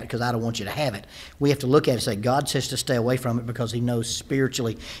shouldn't have it because I don't want you to have it. We have to look at it and say, God says to stay away from it because he knows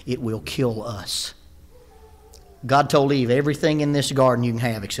spiritually it will kill us. God told Eve, everything in this garden you can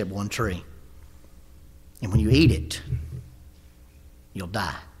have except one tree. And when you eat it, you'll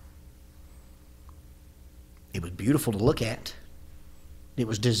die. It was beautiful to look at. It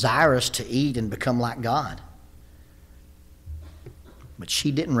was desirous to eat and become like God. But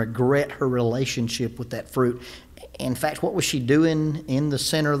she didn't regret her relationship with that fruit. In fact, what was she doing in the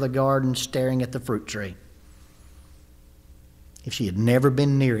center of the garden staring at the fruit tree? If she had never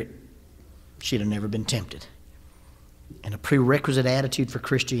been near it, she'd have never been tempted. And a prerequisite attitude for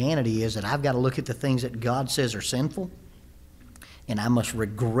Christianity is that I've got to look at the things that God says are sinful, and I must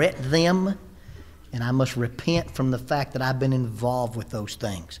regret them, and I must repent from the fact that I've been involved with those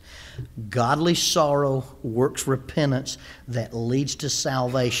things. Godly sorrow works repentance that leads to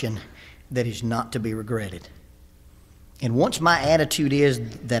salvation that is not to be regretted. And once my attitude is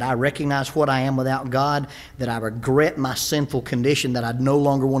that I recognize what I am without God, that I regret my sinful condition, that I no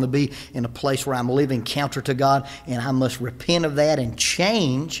longer want to be in a place where I'm living counter to God, and I must repent of that and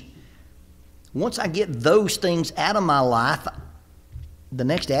change, once I get those things out of my life, the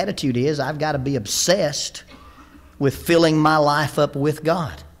next attitude is I've got to be obsessed with filling my life up with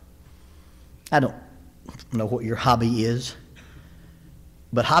God. I don't know what your hobby is,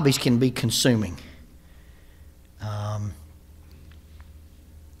 but hobbies can be consuming.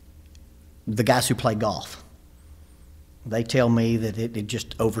 The guys who play golf, they tell me that it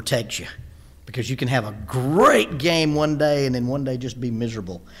just overtakes you because you can have a great game one day and then one day just be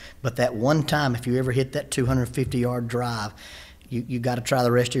miserable. But that one time, if you ever hit that 250-yard drive, you got to try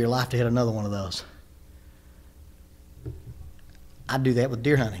the rest of your life to hit another one of those. I do that with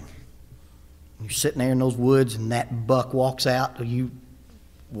deer hunting. You're sitting there in those woods and that buck walks out, you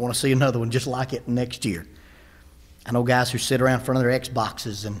want to see another one just like it next year. I know guys who sit around in front of their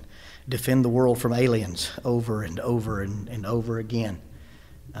Xboxes and defend the world from aliens over and over and over again.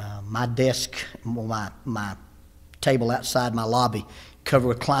 My desk, my table outside my lobby, covered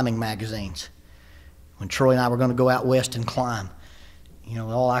with climbing magazines. When Troy and I were going to go out west and climb, you know,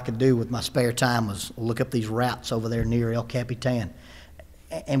 all I could do with my spare time was look up these routes over there near El Capitan.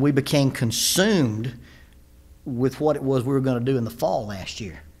 And we became consumed with what it was we were going to do in the fall last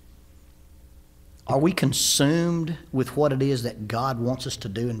year. Are we consumed with what it is that God wants us to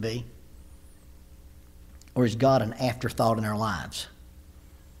do and be? Or is God an afterthought in our lives?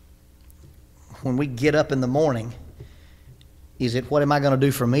 When we get up in the morning, is it what am I going to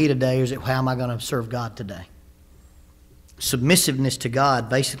do for me today, or is it how am I going to serve God today? Submissiveness to God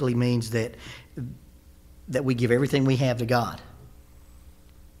basically means that we give everything we have to God.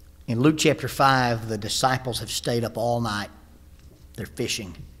 In Luke chapter 5, the disciples have stayed up all night. They're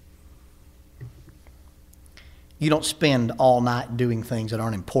fishing. You don't spend all night doing things that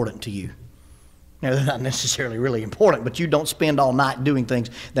aren't important to you. Now, they're not necessarily really important, but you don't spend all night doing things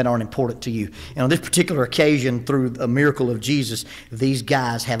that aren't important to you. And on this particular occasion, through a miracle of Jesus, these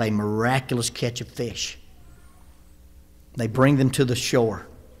guys have a miraculous catch of fish. They bring them to the shore.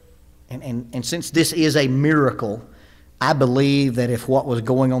 And since this is a miracle, I believe that if what was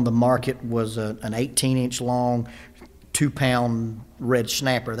going on the market was an 18-inch long, 2-pound red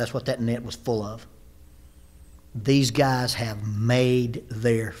snapper, that's what that net was full of. These guys have made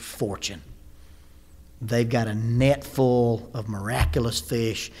their fortune. They've got a net full of miraculous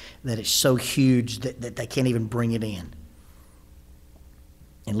fish that is so huge that they can't even bring it in.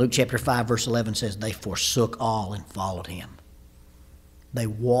 And Luke chapter 5 verse 11 says, they forsook all and followed him. They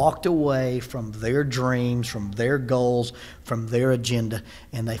walked away from their dreams, from their goals, from their agenda,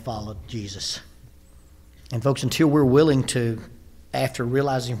 and they followed Jesus. And folks, until we're willing to, after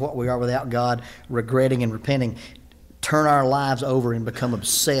realizing what we are without God, regretting and repenting, turn our lives over and become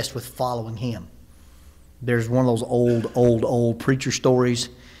obsessed with following him. There's one of those old preacher stories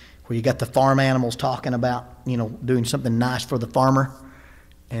where you got the farm animals talking about, you know, doing something nice for the farmer.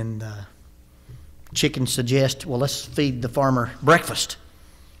 And chicken suggests, well, let's feed the farmer breakfast.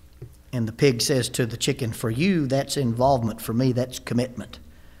 And the pig says to the chicken, for you, that's involvement. For me, that's commitment.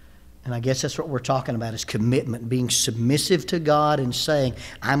 And I guess that's what we're talking about, is commitment, being submissive to God and saying,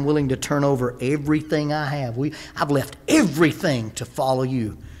 I'm willing to turn over everything I have. I've left everything to follow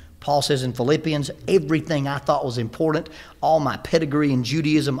you. Paul says in Philippians, everything I thought was important, all my pedigree in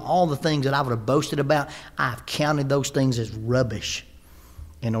Judaism, all the things that I would have boasted about, I've counted those things as rubbish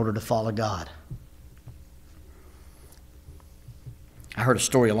in order to follow God. I heard a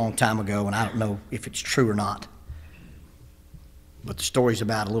story a long time ago, and I don't know if it's true or not. But the story's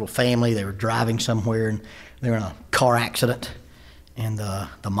about a little family. They were driving somewhere, and they were in a car accident. And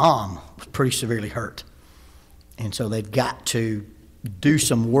the mom was pretty severely hurt. And so they've got to do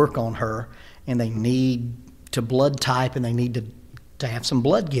some work on her, and they need to blood type, and they need to have some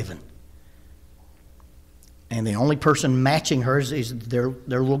blood given. And the only person matching her is their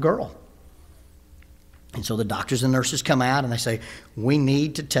little girl. And so the doctors and nurses come out and they say, we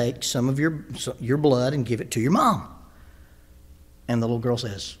need to take some of your blood and give it to your mom. And the little girl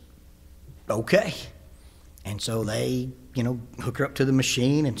says, okay. And so they, hook her up to the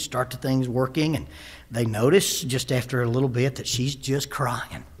machine and start the things working. And they notice just after a little bit that she's just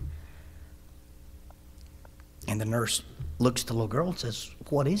crying. And the nurse looks at the little girl and says,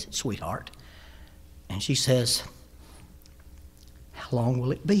 what is it, sweetheart? And she says, how long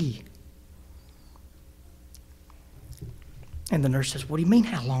will it be? And the nurse says, what do you mean,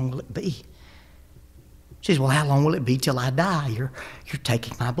 how long will it be? She says, well, how long will it be till I die? You're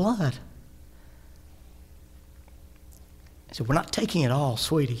taking my blood. I said, we're not taking it all,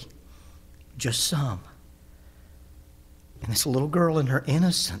 sweetie, just some. And this little girl in her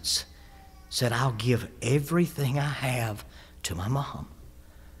innocence said, I'll give everything I have to my mom.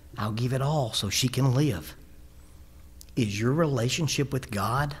 I'll give it all so she can live. Is your relationship with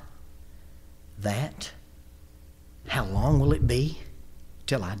God that? How long will it be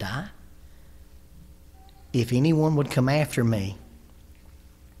till I die? If anyone would come after me,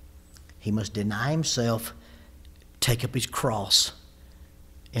 he must deny himself, take up his cross,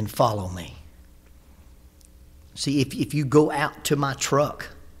 and follow me. See, if you go out to my truck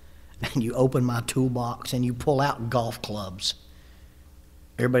and you open my toolbox and you pull out golf clubs,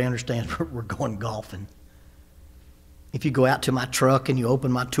 everybody understands we're going golfing. If you go out to my truck and you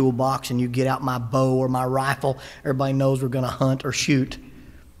open my toolbox and you get out my bow or my rifle, everybody knows we're going to hunt or shoot.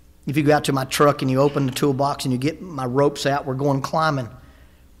 If you go out to my truck and you open the toolbox and you get my ropes out, we're going climbing.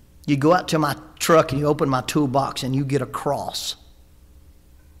 You go out to my truck and you open my toolbox and you get a cross.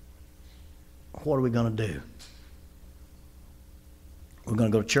 What are we going to do? We're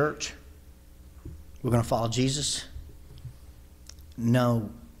going to go to church? We're going to follow Jesus? No.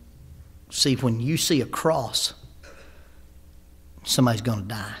 See, when you see a cross, somebody's going to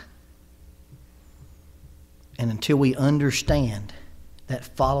die. And until we understand that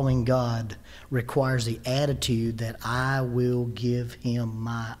following God requires the attitude that I will give him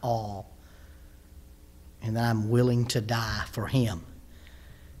my all and that I'm willing to die for him,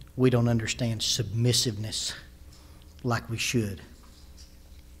 we don't understand submissiveness like we should.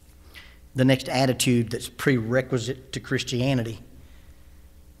 The next attitude that's prerequisite to Christianity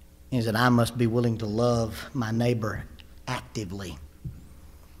is that I must be willing to love my neighbor actively.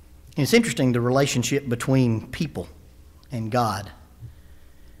 And it's interesting, the relationship between people and God.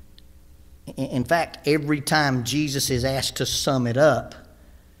 In fact, every time Jesus is asked to sum it up,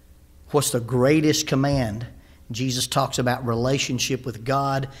 what's the greatest command? Jesus talks about relationship with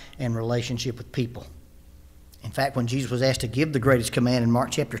God and relationship with people. In fact, when Jesus was asked to give the greatest command in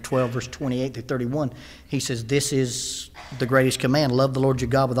Mark chapter 12, verse 28 through 31, he says, this is the greatest command. Love the Lord your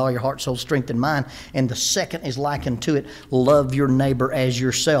God with all your heart, soul, strength, and mind. And the second is likened to it. Love your neighbor as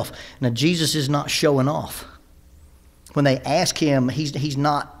yourself. Now, Jesus is not showing off. When they ask him, he's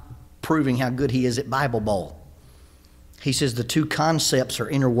not proving how good he is at Bible Bowl. He says the two concepts are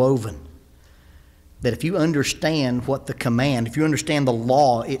interwoven. That if you understand what the command, if you understand the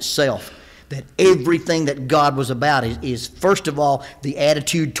law itself, that everything that God was about is first of all, the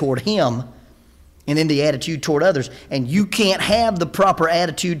attitude toward him, and then the attitude toward others. And you can't have the proper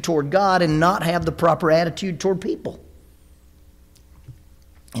attitude toward God and not have the proper attitude toward people.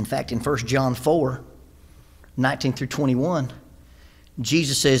 In fact, in 1 John 4, 19 through 21,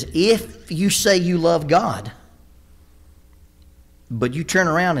 Jesus says, if you say you love God, but you turn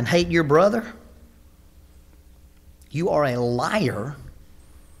around and hate your brother, you are a liar,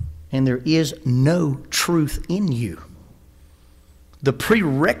 and there is no truth in you. The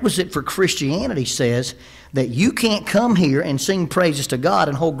prerequisite for Christianity says that you can't come here and sing praises to God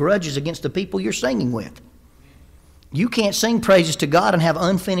and hold grudges against the people you're singing with. You can't sing praises to God and have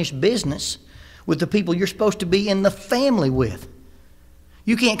unfinished business with the people you're supposed to be in the family with.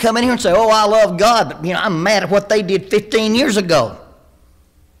 You can't come in here and say, oh, I love God, but I'm mad at what they did 15 years ago.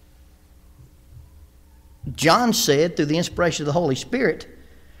 John said, through the inspiration of the Holy Spirit,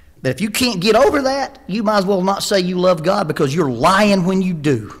 that if you can't get over that, you might as well not say you love God, because you're lying when you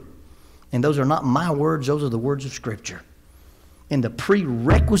do. And those are not my words, those are the words of Scripture. And the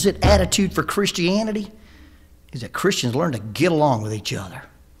prerequisite attitude for Christianity is that Christians learn to get along with each other.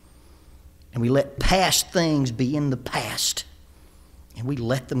 And we let past things be in the past. And we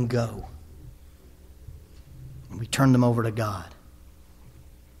let them go. And we turn them over to God.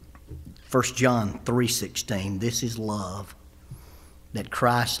 1 John 3:16, this is love. that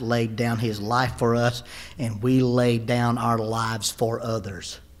Christ laid down his life for us, and we laid down our lives for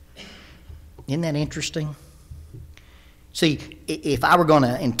others. Isn't that interesting? See, if I were going to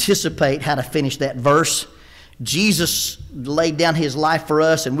anticipate how to finish that verse, Jesus laid down his life for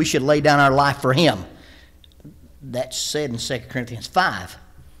us, and we should lay down our life for him. That's said in 2 Corinthians 5.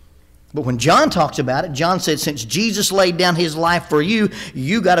 But when John talks about it, John said, since Jesus laid down his life for you,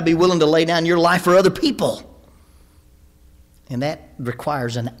 you got to be willing to lay down your life for other people. And that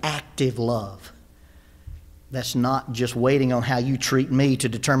requires an active love. That's not just waiting on how you treat me to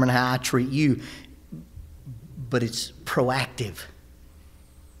determine how I treat you, but it's proactive.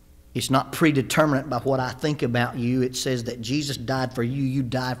 It's not predeterminate by what I think about you. It says that Jesus died for you, you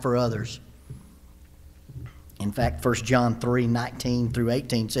died for others. In fact, 1 John 3:19 through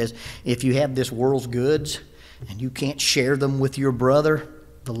 18 says, if you have this world's goods and you can't share them with your brother,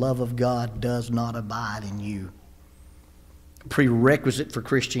 the love of God does not abide in you. Prerequisite for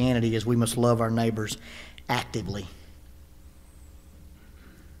Christianity is we must love our neighbors actively.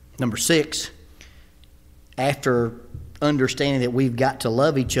 Number 6, after understanding that we've got to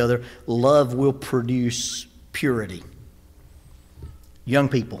love each other, love will produce purity. Young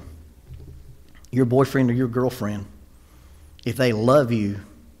people, your boyfriend or your girlfriend, if they love you,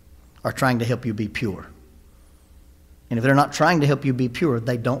 are trying to help you be pure. And if they're not trying to help you be pure,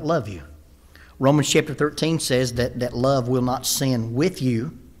 they don't love you. Romans chapter 13 says that love will not sin with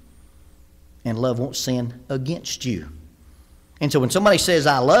you, and love won't sin against you. And so when somebody says,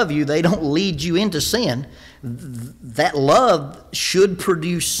 I love you, they don't lead you into sin. That love should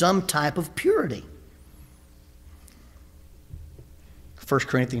produce some type of purity. 1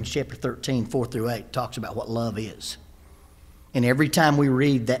 Corinthians chapter 13, 4 through 8 talks about what love is. And every time we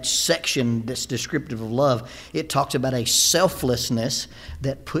read that section that's descriptive of love, it talks about a selflessness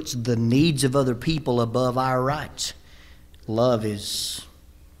that puts the needs of other people above our rights. Love is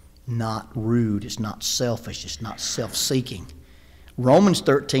not rude, it's not selfish, it's not self-seeking. Romans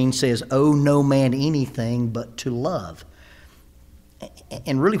 13 says, owe no man anything but to love.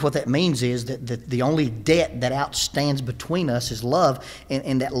 And really what that means is that the only debt that outstands between us is love,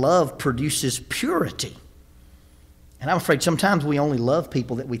 and that love produces purity. And I'm afraid sometimes we only love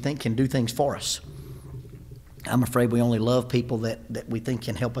people that we think can do things for us. I'm afraid we only love people that we think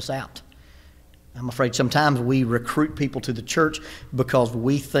can help us out. I'm afraid sometimes we recruit people to the church because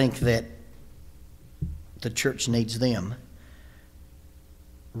we think that the church needs them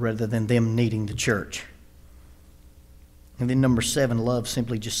rather than them needing the church. And then number 7, love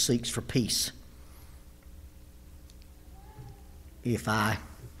simply just seeks for peace. If I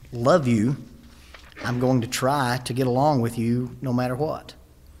love you, I'm going to try to get along with you no matter what.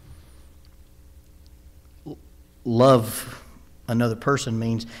 Love another person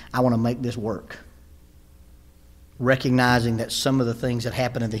means I want to make this work. Recognizing that some of the things that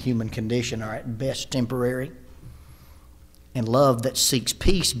happen in the human condition are at best temporary. And love that seeks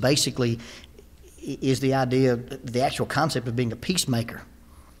peace basically is the idea, the actual concept of being a peacemaker.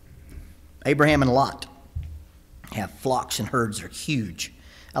 Abraham and Lot have flocks and herds that are huge.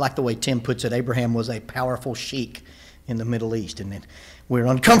 I like the way Tim puts it. Abraham was a powerful sheik in the Middle East. And we're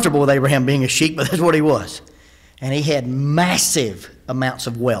uncomfortable with Abraham being a sheik, but that's what he was. And he had massive amounts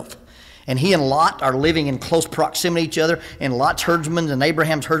of wealth. And he and Lot are living in close proximity to each other. And Lot's herdsmen and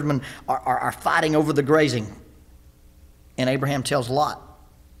Abraham's herdsmen are fighting over the grazing. And Abraham tells Lot,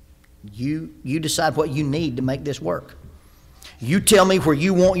 you decide what you need to make this work. You tell me where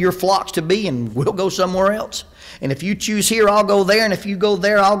you want your flocks to be, and we'll go somewhere else. And if you choose here, I'll go there. And if you go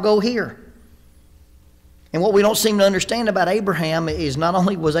there, I'll go here. And what we don't seem to understand about Abraham is not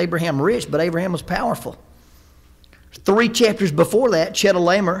only was Abraham rich, but Abraham was powerful. 3 chapters before that,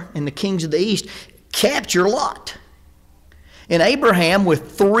 Chedorlaomer and the kings of the east capture Lot. And Abraham,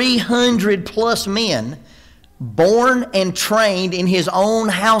 with 300 plus men, born and trained in his own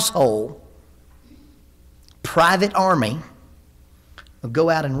household, private army, will go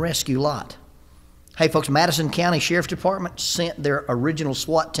out and rescue Lot. Hey folks, Madison County Sheriff's Department sent their original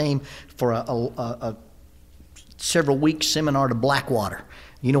SWAT team for a several week seminar to Blackwater.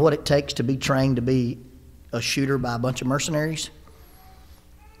 You know what it takes to be trained to be a shooter by a bunch of mercenaries?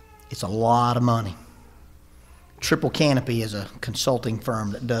 It's a lot of money. Triple Canopy is a consulting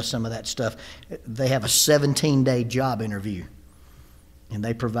firm that does some of that stuff. They have a 17-day job interview. And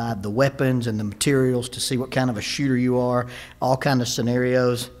they provide the weapons and the materials to see what kind of a shooter you are, all kinds of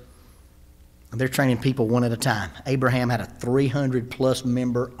scenarios. And they're training people one at a time. Abraham had a 300-plus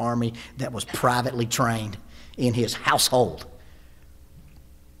member army that was privately trained in his household.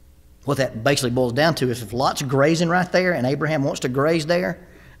 What that basically boils down to is if Lot's grazing right there and Abraham wants to graze there,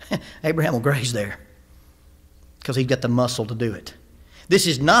 Abraham will graze there because he's got the muscle to do it. This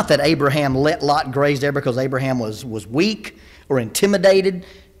is not that Abraham let Lot graze there because Abraham was weak or intimidated.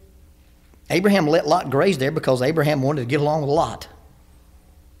 Abraham let Lot graze there because Abraham wanted to get along with Lot.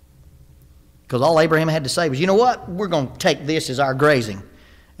 Because all Abraham had to say was, you know what, we're going to take this as our grazing.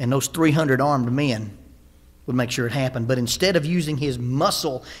 And those 300 armed men would make sure it happened. But instead of using his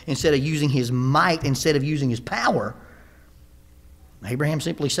muscle, instead of using his might, instead of using his power, Abraham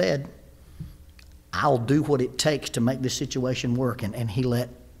simply said, I'll do what it takes to make this situation work. And he let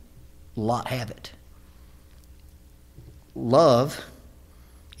Lot have it. Love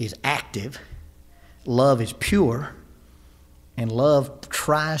is active. Love is pure. And love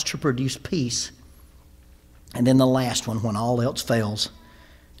tries to produce peace. And then the last one, when all else fails,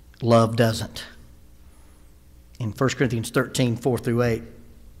 love doesn't. In 1 Corinthians 13, 4 through 8,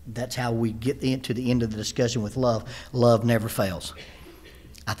 that's how we get into the end of the discussion with love. Love never fails.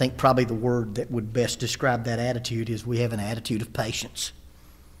 I think probably the word that would best describe that attitude is we have an attitude of patience.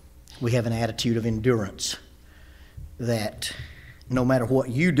 We have an attitude of endurance. That no matter what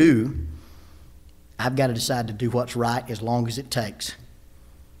you do, I've got to decide to do what's right as long as it takes.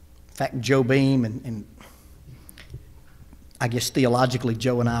 In fact, Joe Beam and I guess theologically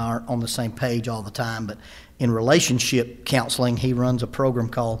Joe and I aren't on the same page all the time, but in relationship counseling, he runs a program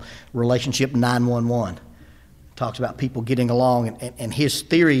called Relationship 911. Talks about people getting along, and his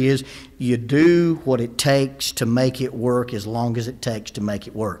theory is you do what it takes to make it work as long as it takes to make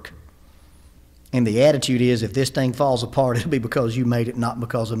it work. And the attitude is, if this thing falls apart, it'll be because you made it, not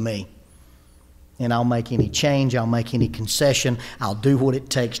because of me. And I'll make any change, I'll make any concession, I'll do what it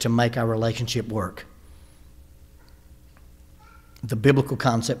takes to make our relationship work. The biblical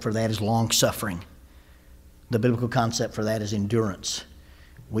concept for that is long-suffering. The biblical concept for that is endurance.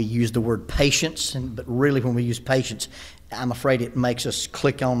 We use the word patience, but really when we use patience, I'm afraid it makes us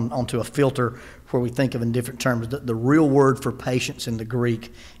click onto a filter where we think of in different terms. The real word for patience in the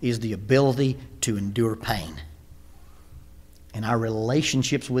Greek is the ability to endure pain. And our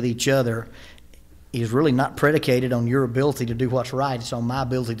relationships with each other is really not predicated on your ability to do what's right. It's on my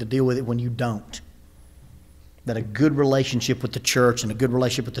ability to deal with it when you don't. That a good relationship with the church and a good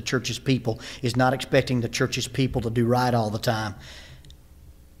relationship with the church's people is not expecting the church's people to do right all the time,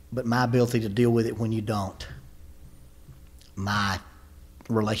 but my ability to deal with it when you don't. My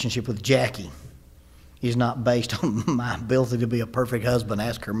relationship with Jackie is not based on my ability to be a perfect husband.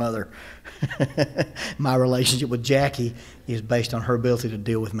 Ask her mother. My relationship with Jackie is based on her ability to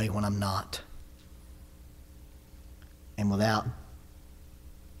deal with me when I'm not. And without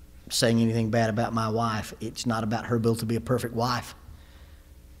saying anything bad about my wife, it's not about her ability to be a perfect wife.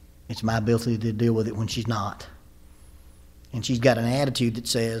 It's my ability to deal with it when she's not. And she's got an attitude that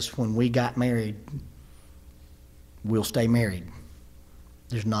says, when we got married, we'll stay married.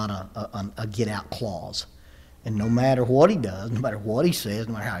 There's not a get-out clause. And no matter what he does, no matter what he says,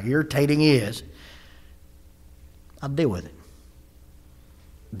 no matter how irritating he is, I'll deal with it.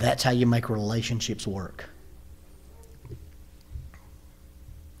 That's how you make relationships work.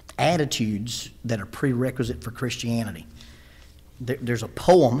 Attitudes that are prerequisite for Christianity. There's a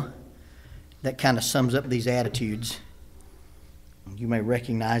poem that kind of sums up these attitudes. You may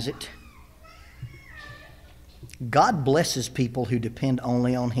recognize it. God blesses people who depend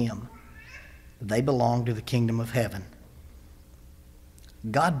only on Him. They belong to the kingdom of heaven.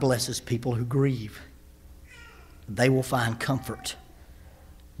 God blesses people who grieve. They will find comfort.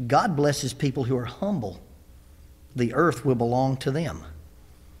 God blesses people who are humble. The earth will belong to them.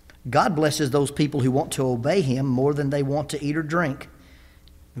 God blesses those people who want to obey Him more than they want to eat or drink.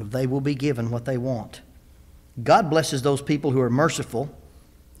 They will be given what they want. God blesses those people who are merciful.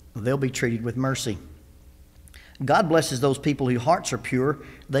 They'll be treated with mercy. God blesses those people whose hearts are pure.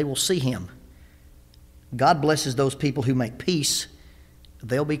 They will see Him. God blesses those people who make peace.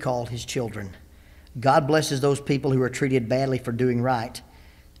 They'll be called His children. God blesses those people who are treated badly for doing right.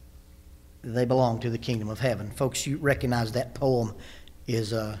 They belong to the kingdom of heaven. Folks, you recognize that poem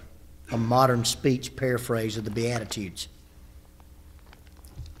is a modern speech paraphrase of the Beatitudes.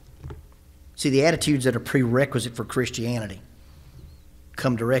 See, the attitudes that are prerequisite for Christianity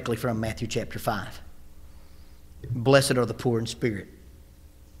come directly from Matthew chapter 5. Blessed are the poor in spirit.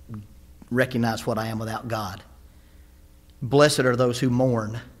 Recognize what I am without God. Blessed are those who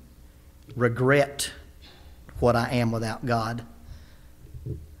mourn. Regret what I am without God.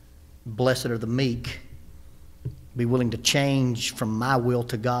 Blessed are the meek. Be willing to change from my will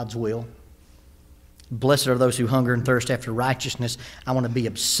to God's will. Blessed are those who hunger and thirst after righteousness. I want to be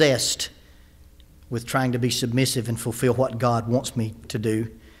obsessed with trying to be submissive and fulfill what God wants me to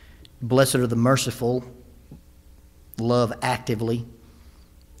do. Blessed are the merciful. Love actively.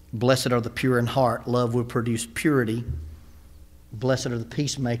 Blessed are the pure in heart. Love will produce purity. Blessed are the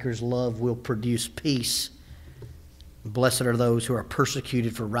peacemakers, love will produce peace. Blessed are those who are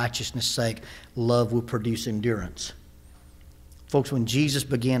persecuted for righteousness' sake, love will produce endurance. Folks, when Jesus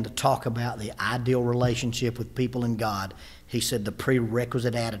began to talk about the ideal relationship with people and God, he said the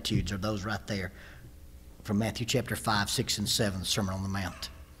prerequisite attitudes are those right there from Matthew chapter 5, 6, and 7, the Sermon on the Mount.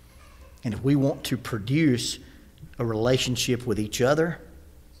 And if we want to produce a relationship with each other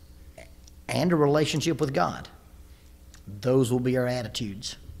and a relationship with God, those will be our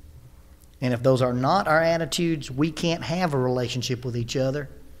attitudes. And if those are not our attitudes, we can't have a relationship with each other.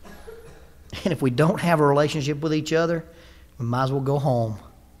 And if we don't have a relationship with each other, we might as well go home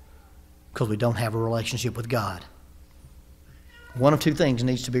because we don't have a relationship with God. One of two things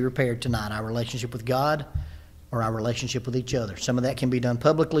needs to be repaired tonight: our relationship with God or our relationship with each other. Some of that can be done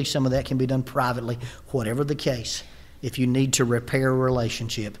publicly, some of that can be done privately. Whatever the case, if you need to repair a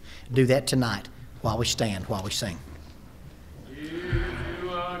relationship, do that tonight while we stand, while we sing. If you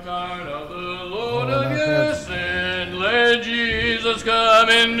are tired of the load of your sin, let Jesus come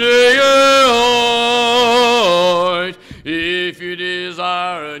into your heart. If you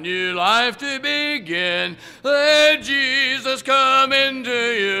desire a new life to begin, let Jesus come into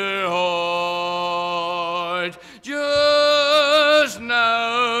your heart. Just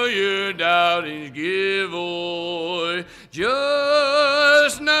now your doubtings give way.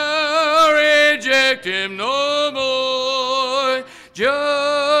 Just now reject him no more.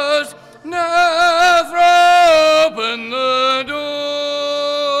 Just now throw open the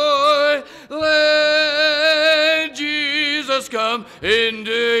door. Let Jesus come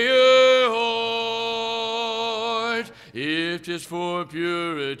into your heart. If 'tis for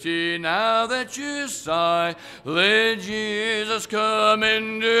purity now that you sigh, let Jesus come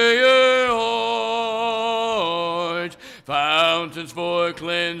into your heart. Fountains for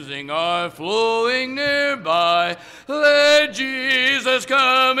cleansing are flowing nearby. Let Jesus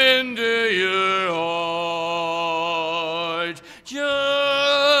come into your heart.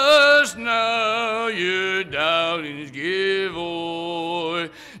 Just now your doubtings give o'er.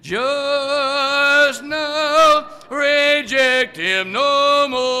 Just now reject him no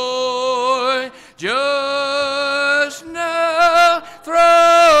more. Just now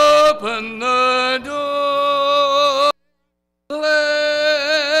throw open the door.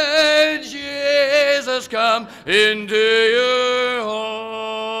 Let Jesus come into your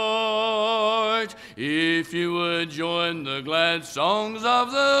heart. If you would join the glad songs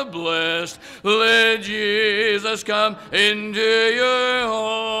of the blessed, let Jesus come into your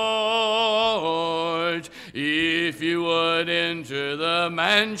heart. If you would enter the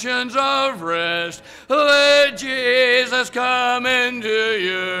mansions of rest, let Jesus come into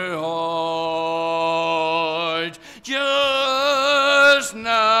your heart. Just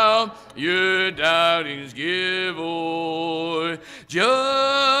now your doubtings give o'er.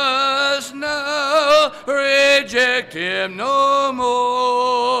 Just now reject him no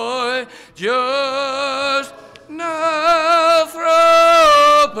more. Just now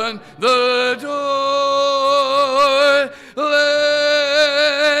throw open the door.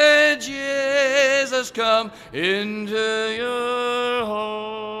 Let Jesus come into your heart.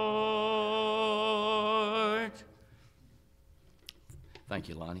 Thank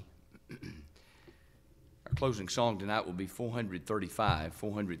you, Lonnie. Our closing song tonight will be 435,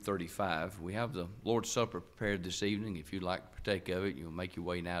 435. We have the Lord's Supper prepared this evening. If you'd like to partake of it, you'll make your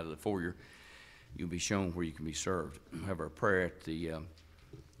way now to the foyer. You'll be shown where you can be served. We'll have our prayer at the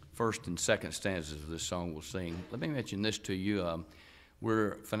first and second stanzas of this song we'll sing. Let me mention this to you.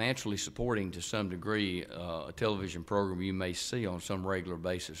 We're financially supporting, to some degree, a television program you may see on some regular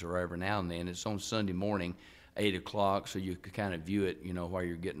basis or every now and then. It's on Sunday morning, 8 o'clock, so you can kind of view it, while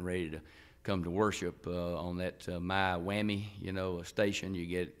you're getting ready to come to worship on that My Whammy, station you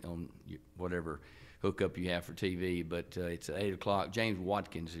get on whatever hookup you have for TV. But it's at 8 o'clock. James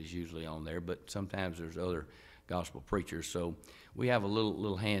Watkins is usually on there, but sometimes there's other gospel preachers. So we have a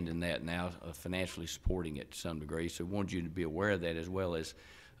little hand in that now, financially supporting it to some degree. So we wanted you to be aware of that, as well as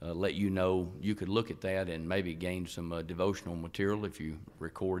let you know you could look at that and maybe gain some devotional material if you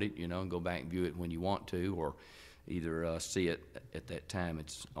record it, and go back and view it when you want to, or either see it at that time.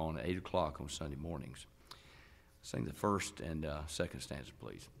 It's on 8 o'clock on Sunday mornings. Sing the first and second stanza,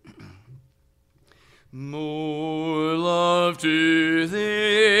 please. More love to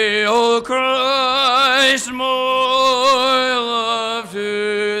thee, O Christ, more love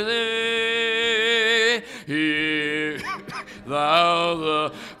to thee. Hear thou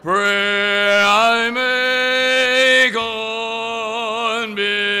the prayer I make on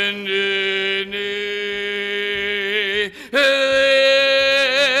bended knee.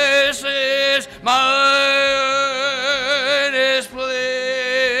 This is my earnest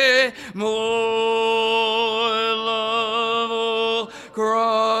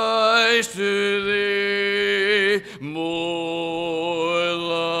Christ to thee, more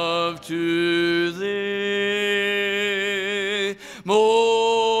love to thee,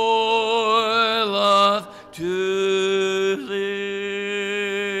 more love to thee.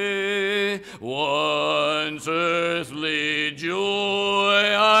 Once earthly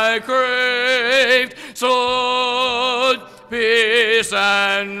joy I craved, sought peace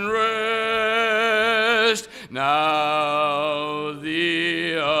and rest. Now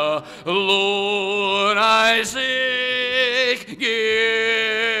thee alone I seek.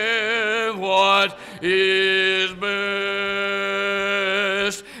 Give what is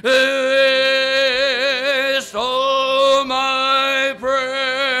best. This, oh, my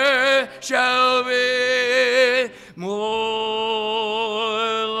prayer shall be more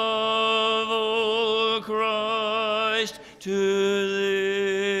love, O Christ, to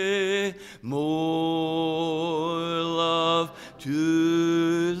thee, more love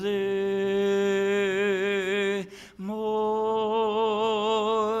to thee, more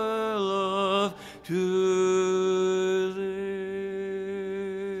love to thee.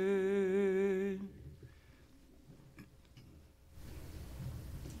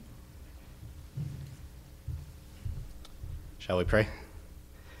 Shall we pray?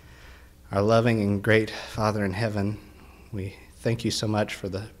 Our loving and great Father in heaven, we thank you so much for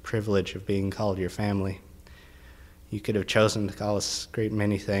the privilege of being called your family. You could have chosen to call us a great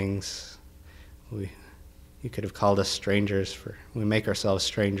many things. You could have called us strangers, for we make ourselves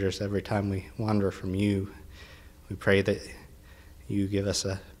strangers every time we wander from you. We pray that you give us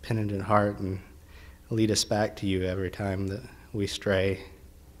a penitent heart and lead us back to you every time that we stray.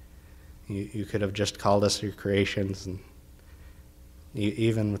 You could have just called us your creations, and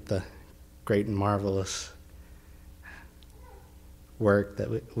even with the great and marvelous work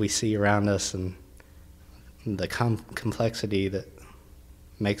that we see around us and the complexity that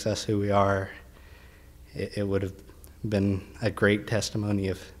makes us who we are, it would have been a great testimony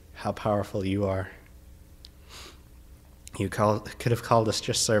of how powerful you are. You could have called us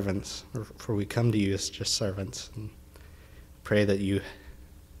just servants, for we come to you as just servants. And pray that you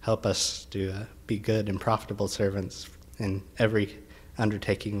help us to be good and profitable servants in every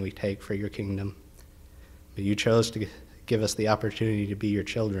undertaking we take for your kingdom. But you chose to give us the opportunity to be your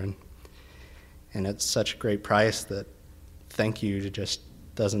children, and it's such a great price that thank you just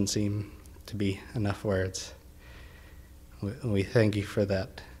doesn't seem to be enough words. We thank you for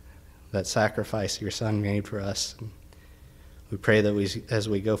that sacrifice your Son made for us. And we pray that as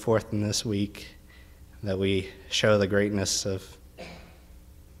we go forth in this week, that we show the greatness of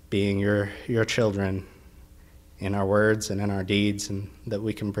being your children in our words and in our deeds, and that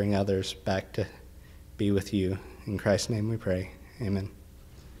we can bring others back to be with you. In Christ's name we pray. Amen.